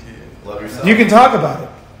 Basically. Love yourself. You can talk about it.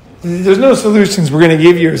 There's no solutions. We're going to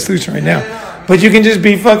give you a solution right now, but you can just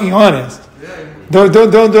be fucking honest.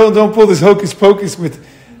 Don't pull this hocus pocus with,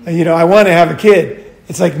 I want to have a kid.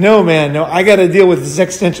 It's like, no, man, no. I got to deal with this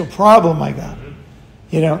existential problem I got.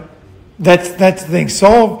 That's the thing.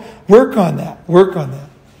 Work on that,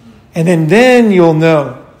 and then you'll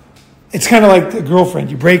know. It's kind of like the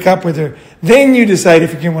girlfriend. You break up with her, then you decide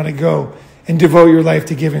if you want to go and devote your life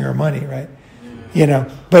to giving her money, right?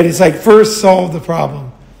 But it's like first solve the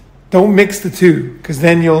problem. Don't mix the two, because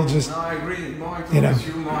then you'll just. No, I agree. More I talk with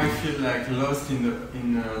you, more I feel like lost in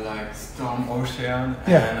like storm ocean,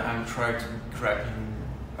 and I'm trying to grab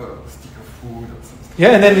a stick of food or something.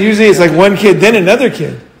 Yeah, and then usually it's like one kid, then another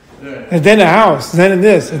kid, and then a house, and then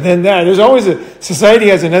this, and then that. There's always society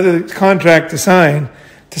has another contract to sign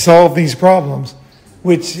to solve these problems,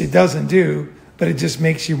 which it doesn't do, but it just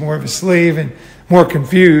makes you more of a slave and more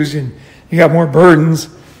confused, and you got more burdens.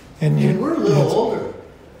 And we're a little older.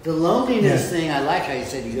 The loneliness thing, I like how you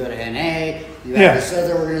said you go to NA, you have this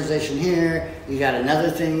other organization here, you got another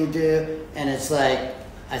thing you do, and it's like,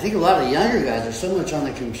 I think a lot of younger guys are so much on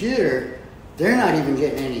the computer, they're not even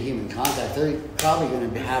getting any human contact. They're probably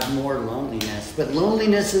going to have more loneliness. But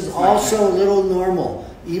loneliness is also a little normal.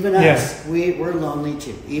 Even us, we're lonely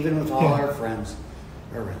too, even with all our friends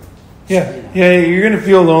around. You're going to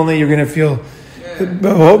feel lonely, you're going to feel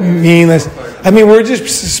meaningless. I mean, we're just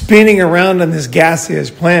spinning around on this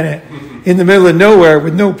gaseous planet in the middle of nowhere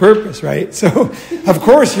with no purpose, right? So, of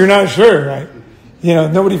course, you're not sure, right?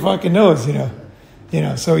 Nobody fucking knows,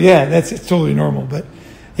 So, it's totally normal. But,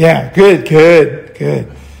 good.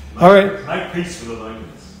 All right. Make peace with the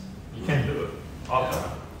loneliness. You can do it. I've done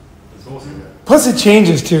it. It's awesome. Plus, it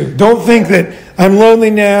changes, too. Don't think that I'm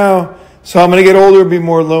lonely now, so I'm going to get older and be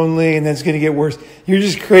more lonely, and then it's going to get worse. You're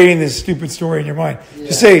just creating this stupid story in your mind.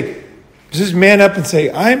 Just man up and say,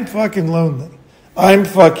 I'm fucking lonely. I'm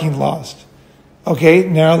fucking lost. Okay,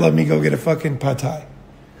 now let me go get a fucking pad thai.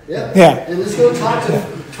 Yeah. And let's go talk to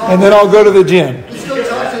and then I'll go to the gym. Let's go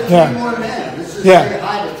talk to 3 more men. Let's just say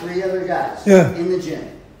hi to 3 other guys in the gym.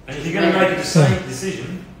 And if you're going to make a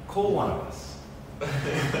decision, call one of us. Call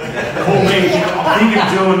me. I'm thinking of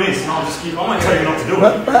doing this, and I might tell you not to do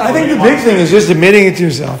it. But I think the big thing is just admitting it to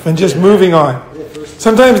yourself and just moving on.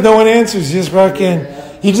 Sometimes no one answers. You just fucking,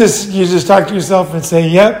 you just talk to yourself and say,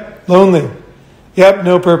 "Yep, lonely. Yep,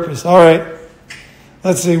 no purpose. All right,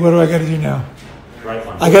 let's see. What do I got to do now?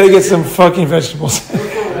 I got to get some fucking vegetables." I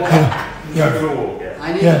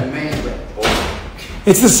need a man.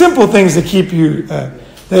 It's the simple things that keep you,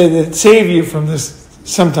 that save you from this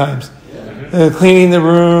sometimes. Cleaning the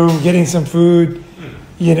room, getting some food.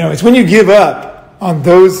 It's when you give up on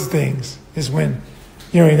those things is when,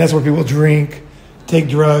 that's where people drink, take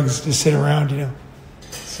drugs, just sit around,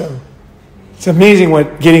 So it's amazing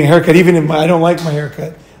what getting a haircut, even I don't like my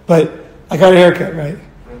haircut, but I got a haircut, right?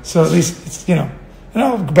 So at least it's, and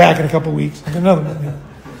I'll go back in a couple of weeks, I'll get another one.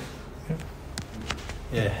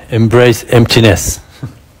 Embrace emptiness.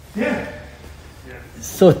 Yeah.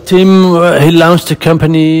 So Tim, he launched a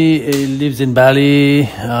company. He lives in Bali,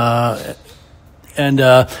 and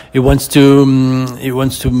he wants to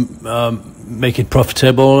make it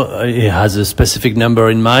profitable. He has a specific number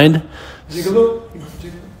in mind.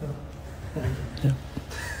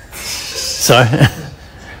 Sorry.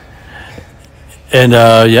 And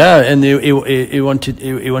he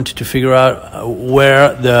wanted to figure out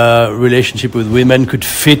where the relationship with women could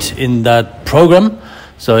fit in that program.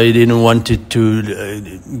 So he didn't want it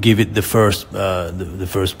to give it the first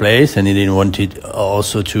place, and he didn't want it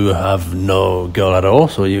also to have no girl at all.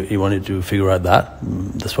 So he wanted to figure out that.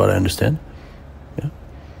 That's what I understand. Yeah.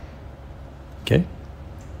 Okay.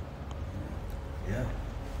 Yeah.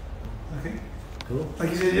 Okay. Cool.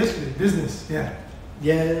 Like you said yesterday, business. Yeah.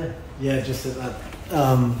 Yeah. Just at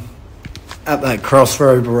that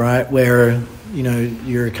crossroad, right, where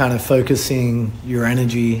you're kind of focusing your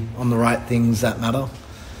energy on the right things that matter.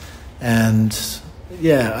 And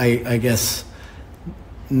I guess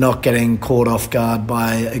not getting caught off guard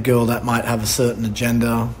by a girl that might have a certain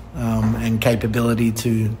agenda and capability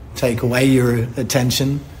to take away your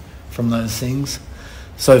attention from those things.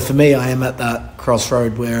 So for me, I am at that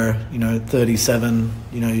crossroad where, 37,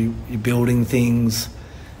 you're building things,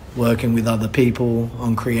 working with other people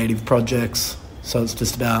on creative projects. So it's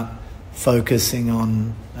just about focusing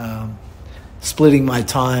on splitting my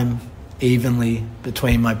time evenly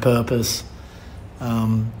between my purpose,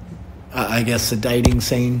 I guess the dating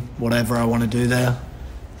scene, whatever I want to do there,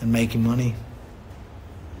 and making money.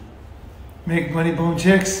 Make money, boom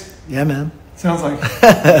chicks. Yeah, man. Sounds like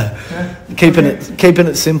yeah. Keeping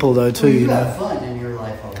it simple though too. Well, you you got know, fun in your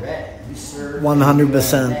life already. You serve.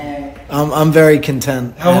 100%. I'm very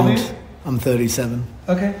content. How old are and you? I'm 37.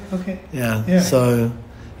 Okay. Yeah. So,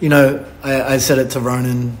 you know, I said it to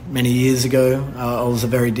Ronin many years ago. I was a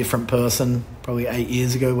very different person, probably 8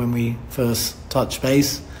 years ago when we first touched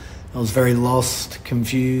base. I was very lost,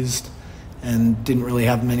 confused, and didn't really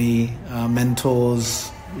have many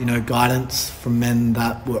mentors, you know, guidance from men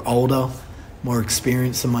that were older, more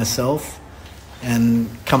experienced than myself. And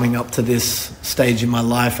coming up to this stage in my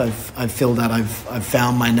life, I feel that I've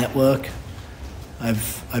found my network.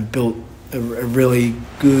 I've built a really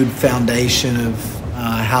good foundation of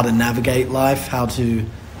how to navigate life, how to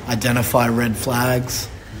identify red flags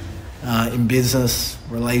in business,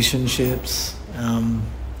 relationships,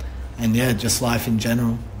 and yeah, just life in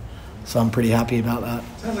general. So I'm pretty happy about that.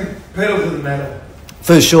 Sounds like pedal to the metal.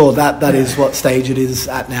 For sure, that is what stage it is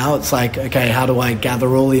at now. It's like, okay, how do I gather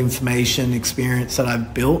all the information, experience that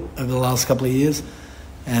I've built over the last couple of years,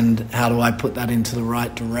 and how do I put that into the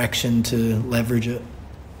right direction to leverage it?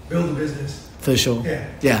 Build a business. For sure.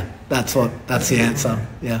 Yeah. That's the answer.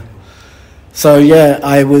 Yeah. So yeah,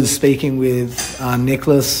 I was speaking with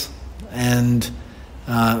Nicholas, and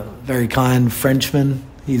very kind Frenchman.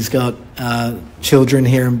 He's got children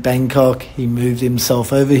here in Bangkok. He moved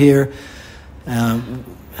himself over here.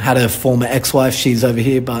 Had a former ex-wife. She's over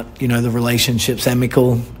here, but you know, the relationship's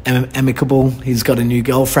amicable. He's got a new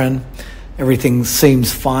girlfriend. Everything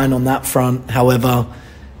seems fine on that front. However,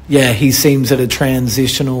 yeah, he seems at a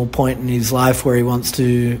transitional point in his life where he wants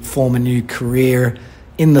to form a new career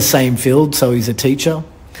in the same field. So he's a teacher,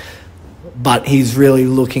 but he's really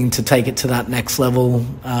looking to take it to that next level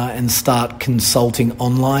and start consulting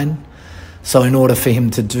online. So in order for him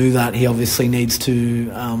to do that, he obviously needs to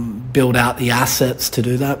build out the assets to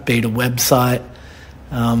do that, be it a website,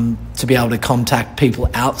 to be able to contact people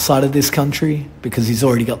outside of this country, because he's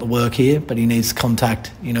already got the work here, but he needs to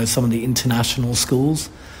contact, you know, some of the international schools.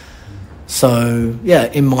 So yeah,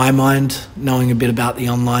 in my mind, knowing a bit about the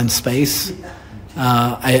online space,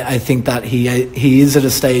 I think that he is at a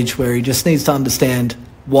stage where he just needs to understand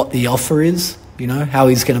what the offer is, you know, how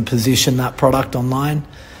he's going to position that product online.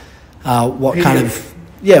 What kind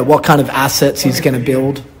of assets he's going to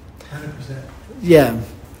build. 100%. Yeah.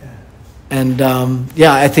 And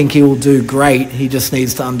I think he will do great. He just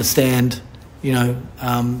needs to understand, you know,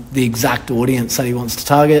 the exact audience that he wants to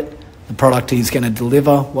target, the product he's going to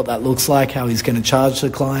deliver, what that looks like, how he's going to charge the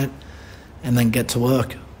client, and then get to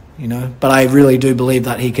work, you know. But I really do believe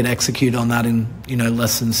that he can execute on that in, you know,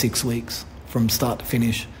 less than 6 weeks from start to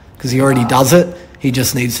finish, because he already does it. He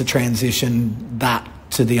just needs to transition that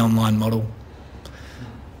to the online model.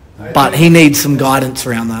 But he needs some guidance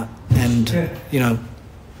around that, and you know,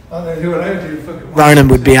 I'm gonna do what I would do. Ronin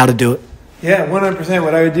would be able to do it. Yeah, 100%.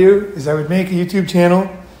 What I would do is I would make a YouTube channel,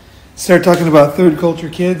 start talking about third culture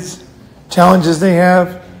kids, challenges they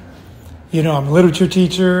have. You know, I'm a literature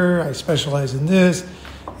teacher. I specialize in this,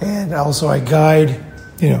 and also I guide,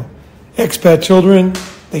 you know, expat children.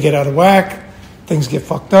 They get out of whack, things get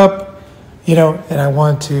fucked up, you know, and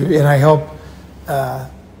I help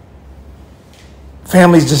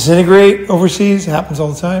families disintegrate overseas. It happens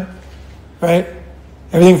all the time, right?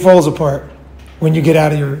 Everything falls apart when you get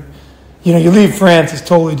out of your, you know, you leave France. It's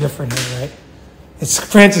totally different here, right?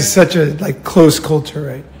 France is such a like close culture,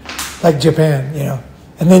 right? Like Japan, you know.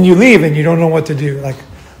 And then you leave and you don't know what to do. Like,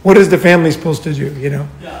 what is the family supposed to do? You know,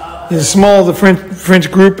 it's small. The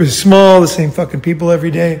French group is small. The same fucking people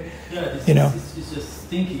every day. You know. It's just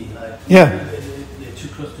stinky. Like, yeah. They're too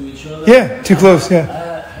close to each other. Yeah, too close. Yeah.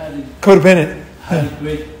 Codependent. I had a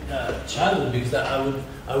great childhood because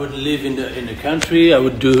I would live in the country. I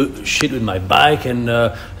would do shit with my bike and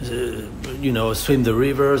swim the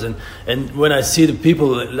rivers. And when I see the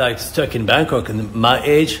people like stuck in Bangkok and my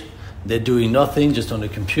age, they're doing nothing, just on the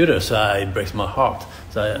computer. So it breaks my heart.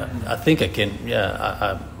 So I think I can.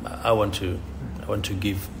 Yeah, I want to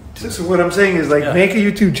give. So what I'm saying is make a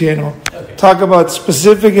YouTube channel, talk about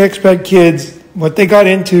specific expat kids, what they got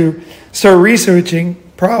into, start researching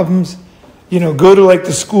problems, go to like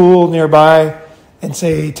the school nearby and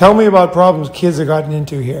say, tell me about problems kids have gotten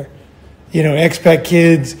into here. Expat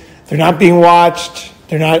kids, they're not being watched,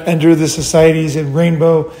 they're not under the societies in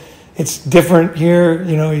Rainbow. It's different here,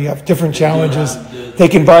 you have different challenges. They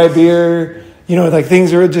can buy a beer,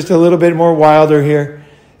 things are just a little bit more wilder here.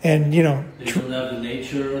 And, They don't have the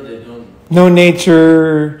nature, no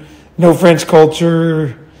nature, no French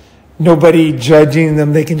culture, nobody judging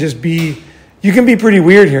them. They can just be. You can be pretty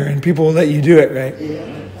weird here, and people will let you do it, right?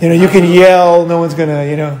 Yeah. You know, you can yell. No one's gonna,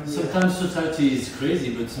 you know. Sometimes society is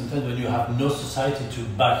crazy, but sometimes when you have no society to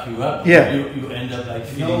back you up, Yeah. you end up like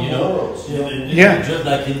feeling, Yeah. you're just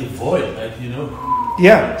like in the void, like, you know.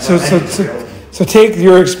 Yeah. So take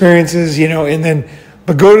your experiences, you know, and then,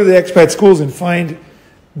 but go to the expat schools and find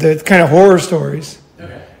the kind of horror stories,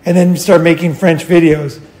 and then start making French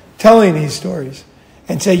videos telling these stories,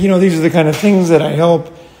 and say, you know, these are the kind of things that I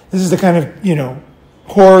help. This is the kind of, you know,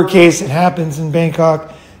 horror case that happens in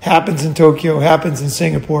Bangkok, happens in Tokyo, happens in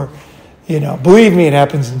Singapore. You know, believe me, it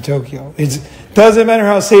happens in Tokyo. It doesn't matter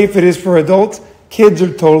how safe it is for adults. Kids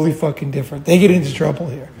are totally fucking different. They get into trouble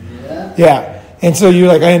here. Yeah. And so you're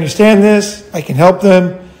like, I understand this. I can help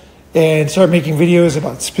them. And start making videos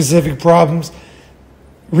about specific problems.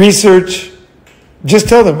 Research. Just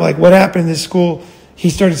tell them, like, what happened in this school. He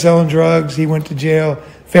started selling drugs. He went to jail.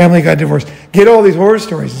 Family got divorced. Get all these horror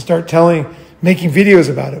stories and start making videos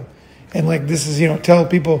about them. And like, this is, you know, tell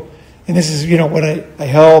people, and this is, you know, what I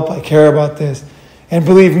help, I care about this. And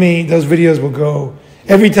believe me, those videos will go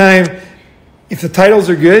every time. If the titles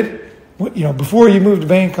are good, you know, before you move to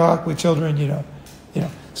Bangkok with children, you know,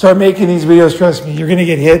 start making these videos. Trust me, you're going to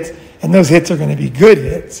get hits, and those hits are going to be good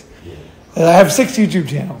hits. I have 6 YouTube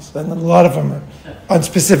channels, and a lot of them are on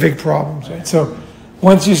specific problems, right? So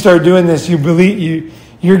once you start doing this,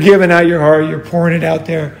 you're giving out your heart, you're pouring it out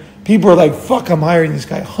there. People are like, fuck, I'm hiring this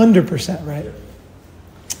guy 100%, right?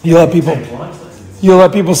 You'll have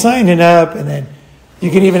people signing up, and then you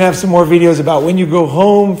can even have some more videos about when you go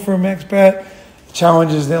home from expat,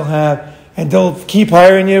 challenges they'll have, and they'll keep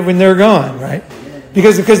hiring you when they're gone, right?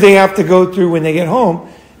 Because they have to go through when they get home.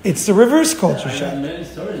 It's the reverse culture shock. Many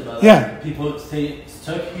stories about that. People stay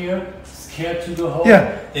stuck here, scared to go home.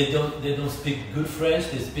 Yeah. They don't speak good French.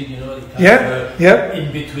 They speak, you know,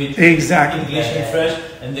 in between exactly. English and French,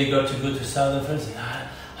 and they got to go to Southern France.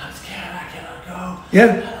 I'm scared. I cannot go. Yeah.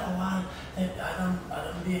 I don't want.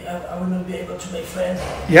 I will not be able to make friends.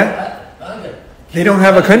 Yeah. They don't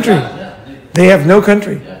have a country. They have no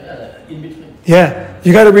country. In between. Yeah.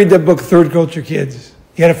 You got to read that book, Third Culture Kids.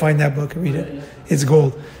 You got to find that book and read it. It's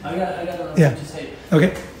gold. I got another to say.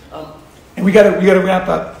 Okay. And we got to wrap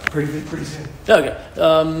up pretty soon. Okay.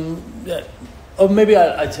 Or maybe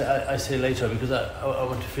I say later because I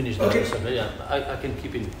want to finish that. Okay. So, yeah, I can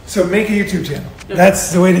keep it. So make a YouTube channel.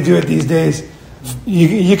 That's the way to do it these days.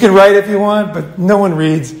 You can write if you want, but no one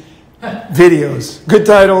reads videos. Good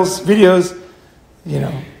titles, videos, you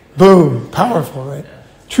know, boom, powerful, right?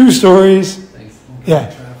 True stories.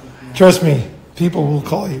 Yeah. Trust me, people will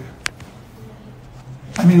call you.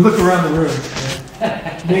 I mean, look around the room.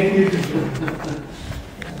 Make a YouTube channel.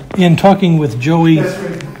 In talking with Joey,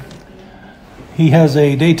 he has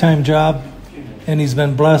a daytime job, and he's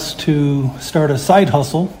been blessed to start a side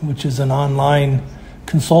hustle, which is an online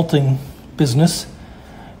consulting business.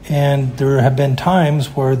 And there have been times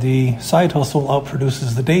where the side hustle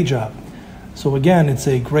outproduces the day job. So again, it's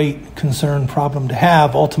a great concern problem to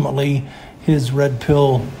have. Ultimately, his red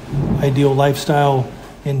pill ideal lifestyle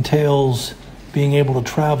entails being able to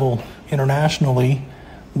travel internationally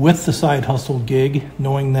with the side hustle gig,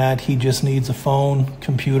 knowing that he just needs a phone,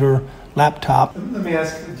 computer, laptop. Let me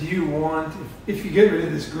ask, do you want, if you get rid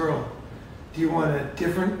of this girl, do you want a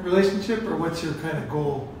different relationship, or what's your kind of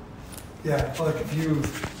goal? Yeah, like if you...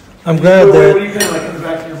 I'm glad that... What are you kind of like in the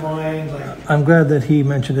back of your mind? Like, I'm glad that he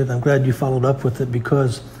mentioned it. I'm glad you followed up with it,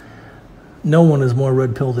 because no one is more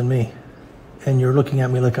red pill than me. And you're looking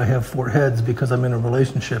at me like I have 4 heads because I'm in a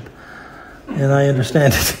relationship. And I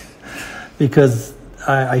understand it because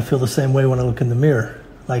I feel the same way when I look in the mirror.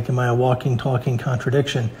 Like, am I a walking, talking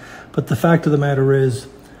contradiction? But the fact of the matter is,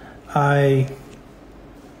 I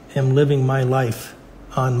am living my life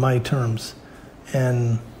on my terms.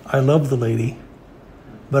 And I love the lady,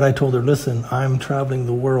 but I told her, listen, I'm traveling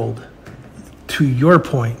the world. To your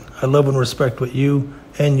point, I love and respect what you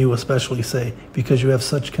and you especially say, because you have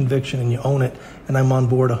such conviction and you own it, and I'm on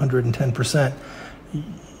board 110%.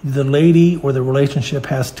 The lady or the relationship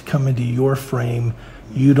has to come into your frame.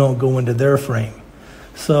 You don't go into their frame.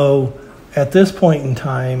 So at this point in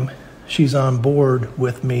time, she's on board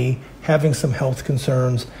with me having some health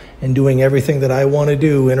concerns and doing everything that I want to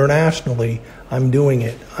do internationally. I'm doing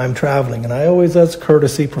it. I'm traveling. And I always ask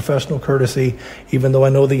courtesy, professional courtesy, even though I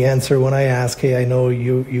know the answer when I ask, hey, I know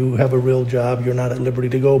you have a real job. You're not at liberty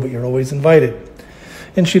to go, but you're always invited.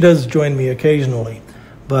 And she does join me occasionally.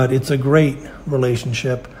 But it's a great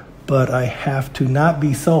relationship. But I have to not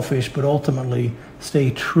be selfish, but ultimately stay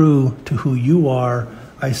true to who you are.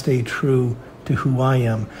 I stay true to who I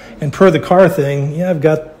am. And per the car thing, yeah, I've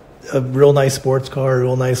got a real nice sports car, a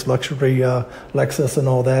real nice luxury Lexus and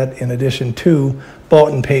all that, in addition to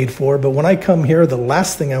bought and paid for. But when I come here, the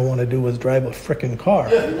last thing I want to do is drive a frickin' car.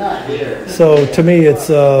 Not here. So to me, it's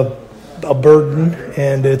a burden,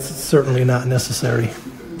 and it's certainly not necessary.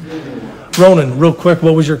 Ronan, real quick,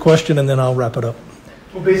 what was your question, and then I'll wrap it up.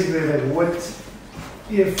 Well, basically, like, what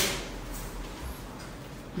if,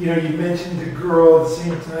 you mentioned the girl at the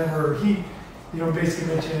same time, or he,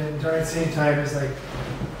 basically mentioned during the same time as, like,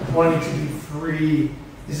 wanting to be free.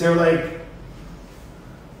 Is there, like,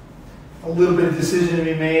 a little bit of decision to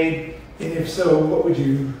be made? And if so, what would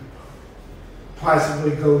you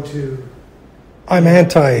possibly go to? I'm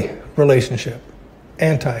anti-relationship.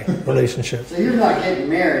 Anti-relationship. So you're not getting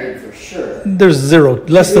married for sure. There's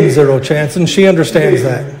less than zero chance, and she understands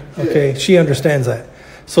that. Okay, she understands that.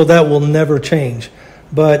 So that will never change.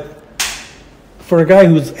 But for a guy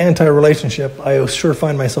who's anti-relationship, I sure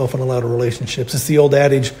find myself in a lot of relationships. It's the old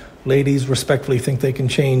adage, ladies respectfully think they can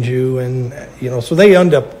change you, and so they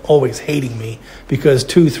end up always hating me because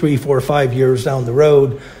 2, 3, 4, 5 years down the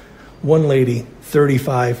road, one lady,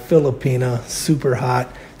 35, Filipina, super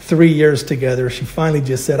hot, 3 years together, she finally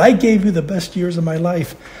just said, I gave you the best years of my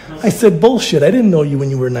life. I said, bullshit, I didn't know you when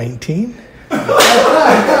you were 19.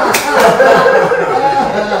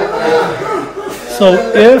 So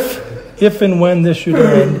if and when this should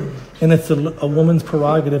end, and it's a woman's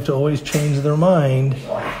prerogative to always change their mind,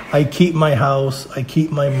 I keep my house, I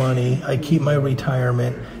keep my money, I keep my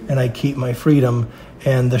retirement, and I keep my freedom.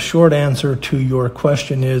 And the short answer to your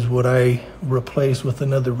question is, would I replace with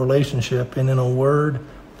another relationship? And in a word,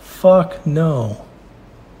 fuck no.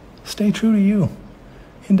 Stay true to you.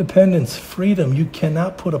 Independence, freedom, you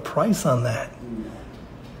cannot put a price on that.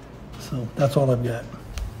 So that's all I've got.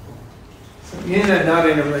 So in and not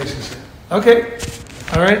in a relationship. Okay.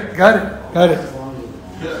 All right. Got it.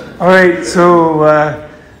 All right. So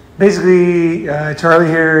basically, Charlie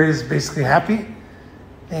here is basically happy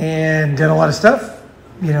and done a lot of stuff.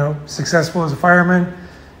 Successful as a fireman,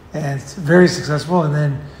 and it's very successful. And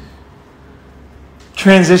then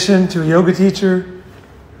transitioned to a yoga teacher,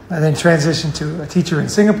 and then transitioned to a teacher in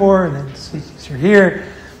Singapore, and then teacher here,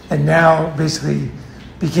 and now basically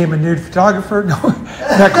became a nude photographer. No,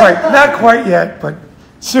 not quite yet, but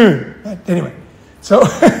soon. But anyway, so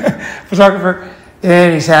photographer,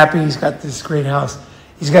 and he's happy. He's got this great house.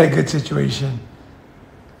 He's got a good situation,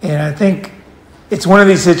 and I think it's one of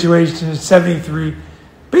these situations. 73,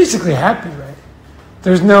 basically happy, right?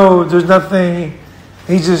 There's nothing.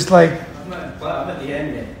 He's just like. I'm at the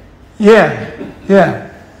end game.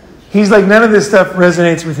 Yeah. He's like, none of this stuff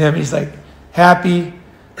resonates with him. He's like happy.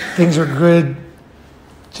 Things are good.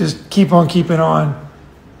 Just keep on keeping on.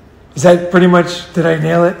 Is that pretty much, did I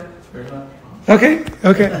nail it? Okay.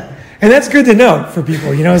 And that's good to know for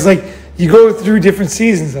people. It's like you go through different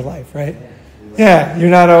seasons of life, right? Yeah, you're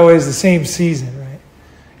not always the same season, right?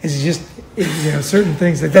 It's just, certain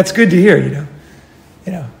things. That's good to hear,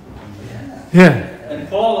 Yeah. And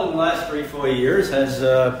Paul, in the last 3-4 years, has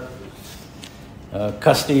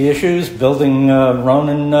custody issues, building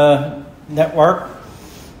Ronin network,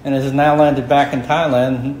 and has now landed back in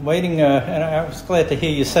Thailand, waiting. And I was glad to hear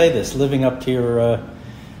you say this, living up to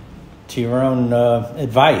your own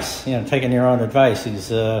advice. Taking your own advice.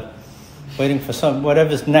 He's waiting for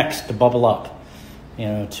whatever's next to bubble up.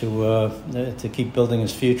 To keep building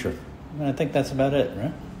his future. And I think that's about it,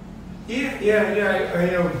 right? Yeah.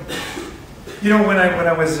 When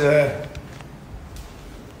I was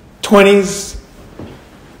 20s,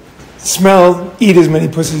 eat as many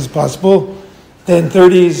pussies as possible. Then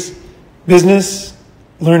 30s, business,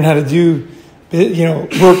 learn how to do,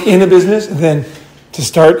 work in a business, and then to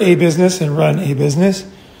start a business and run a business.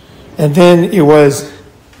 And then it was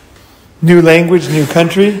new language, new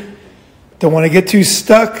country. Don't want to get too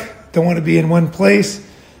stuck. Don't want to be in one place.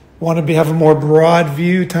 Want to have a more broad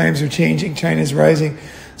view. Times are changing. China's rising.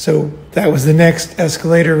 So that was the next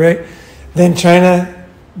escalator, right? Then China,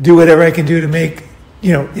 do whatever I can do to make,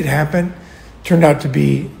 it happen. Turned out to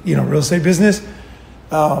be, real estate business.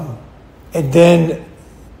 And then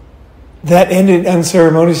that ended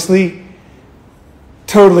unceremoniously.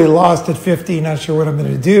 Totally lost at 50, not sure what I'm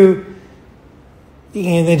going to do.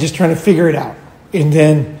 And then just trying to figure it out. And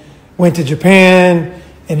then went to Japan,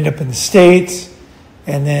 ended up in the States.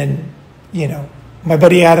 And then, my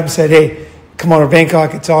buddy Adam said, hey, come on to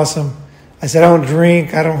Bangkok, it's awesome. I said, I don't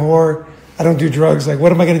drink, I don't whore, I don't do drugs. Like,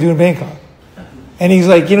 what am I going to do in Bangkok? And he's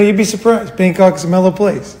like, you'd be surprised. Bangkok's a mellow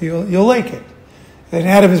place. You'll like it. And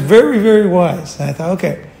Adam is very, very wise. And I thought,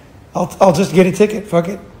 okay, I'll just get a ticket. Fuck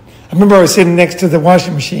it. I remember I was sitting next to the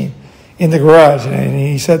washing machine in the garage, and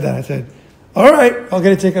he said that. I said, all right, I'll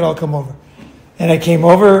get a ticket. I'll come over. And I came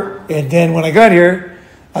over, and then when I got here,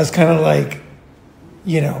 I was kind of like,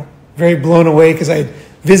 very blown away because I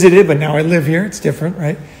visited, but now I live here. It's different,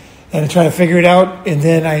 right? And I'm trying to figure it out. And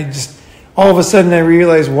then all of a sudden I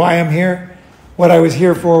realized why I'm here. What I was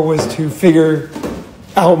here for was to figure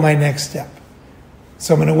out my next step.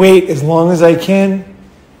 So I'm going to wait as long as I can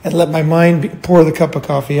and let my mind pour the cup of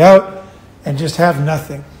coffee out and just have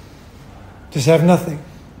nothing. Just have nothing.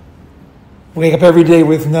 Wake up every day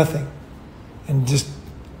with nothing. And just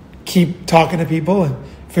keep talking to people and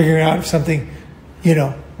figuring out if something,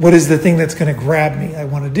 what is the thing that's going to grab me I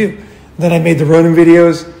want to do. Then I made the Ronin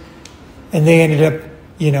videos, and they ended up,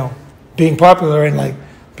 being popular, and like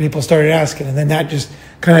people started asking. And then that just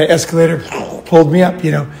kind of escalated, pulled me up,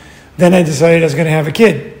 Then I decided I was going to have a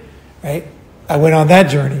kid, right? I went on that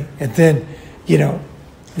journey. And then,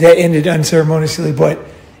 that ended unceremoniously, but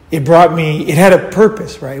it had a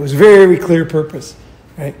purpose, right? It was a very, very clear purpose,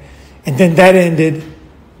 right? And then that ended.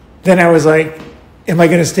 Then I was like, am I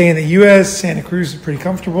going to stay in the U.S.? Santa Cruz is pretty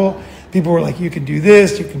comfortable. People were like, you can do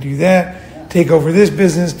this, you can do that, take over this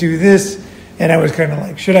business, do this. And I was kind of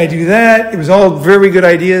like, should I do that? It was all very good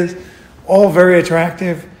ideas, all very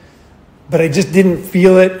attractive, but I just didn't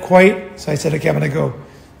feel it quite. So I said, okay, I'm going to go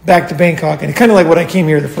back to Bangkok. And it's kind of like what I came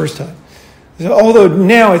here the first time. So, although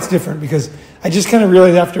now it's different because I just kind of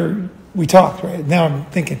realized after we talked, right? Now I'm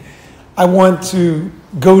thinking, I want to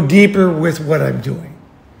go deeper with what I'm doing.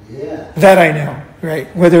 Yeah. That I know,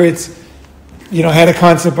 right? Whether it's, I had a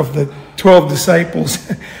concept of the 12 disciples,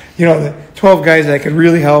 the 12 guys that could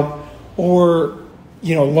really help, or,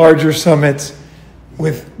 larger summits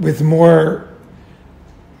with more,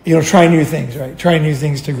 try new things, right? Try new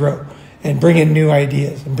things to grow and bring in new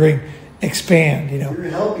ideas and expand, You're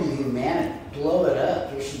helping humanity blow it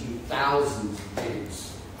up. There should be thousands of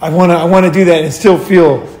things. I want to do that and still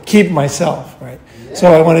keep myself, right? Yeah.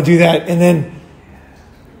 So I want to do that.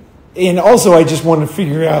 And also I just want to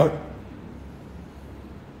figure out,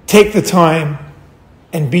 take the time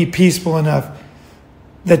and be peaceful enough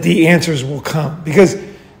that the answers will come. Because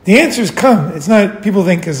the answers come. It's not, people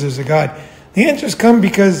think because there's a God. The answers come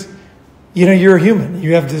because, you're a human.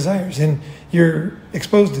 You have desires and you're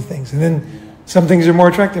exposed to things. And then some things are more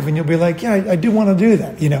attractive and you'll be like, yeah, I do want to do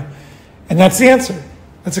that, And that's the answer.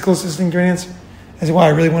 That's the closest thing to an answer. I say, wow, I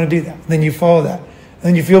really want to do that. And then you follow that. And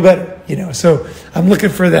then you feel better, So I'm looking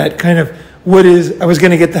for that kind of I was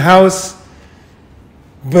going to get the house,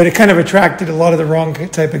 but it kind of attracted a lot of the wrong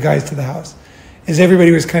type of guys to the house. Is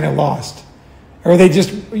everybody was kind of lost. Or they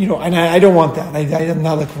just, and I don't want that. I'm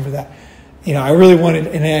not looking for that. I really wanted,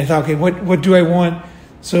 and I thought, okay, what do I want?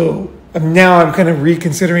 So now I'm kind of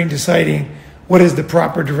reconsidering, deciding what is the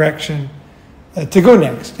proper direction to go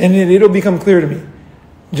next. And it'll become clear to me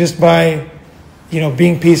just by,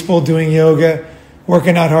 being peaceful, doing yoga,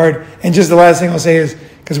 working out hard. And just the last thing I'll say is,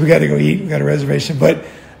 because we got to go eat, we got a reservation, but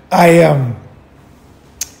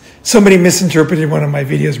somebody misinterpreted one of my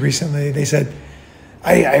videos recently. They said,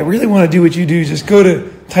 I really want to do what you do, just go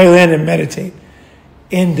to Thailand and meditate.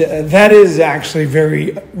 And that is actually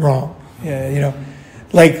very wrong.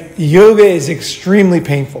 Like yoga is extremely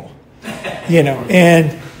painful,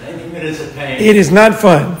 and 90 minutes of pain. It is not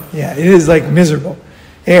fun. Yeah, it is like miserable.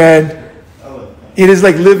 And it is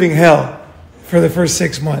like living hell for the first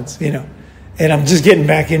 6 months, and I'm just getting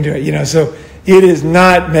back into it, so it is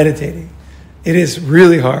not meditating. It is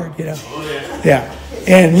really hard, Yeah.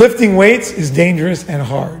 And lifting weights is dangerous and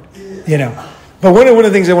hard, But one of the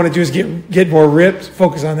things I want to do is get more ripped,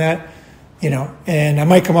 focus on that, and I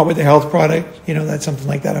might come up with a health product, that's something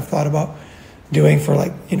like that I've thought about doing for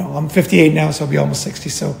I'm 58 now, so I'll be almost 60,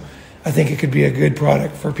 so I think it could be a good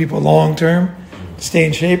product for people long term to stay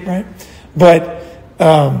in shape, right? But,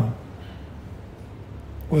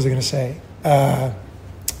 what was I going to say?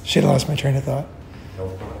 Shit, I lost my train of thought.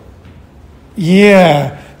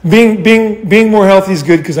 Yeah, being more healthy is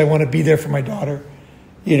good because I want to be there for my daughter.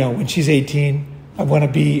 When she's 18, I want to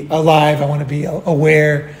be alive. I want to be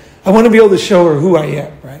aware. I want to be able to show her who I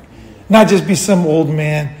am, right? Not just be some old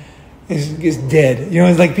man is dead.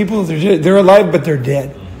 It's like people they're alive but they're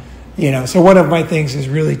dead. So one of my things is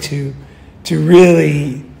really to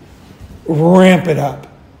really ramp it up,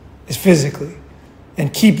 is physically,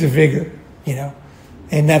 and keep the vigor.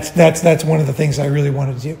 And that's one of the things I really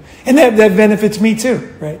wanted to do. And that benefits me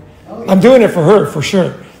too, right? Oh, yeah. I'm doing it for her, for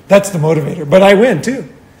sure. That's the motivator. But I win too.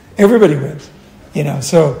 Everybody wins.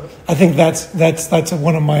 So I think that's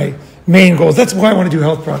one of my main goals. That's why I want to do a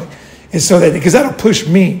health product. Is so that, because that'll push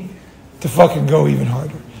me to fucking go even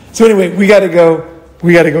harder. So anyway, we gotta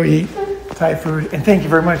go eat Thai food. And thank you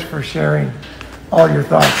very much for sharing all your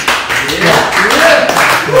thoughts. Yeah.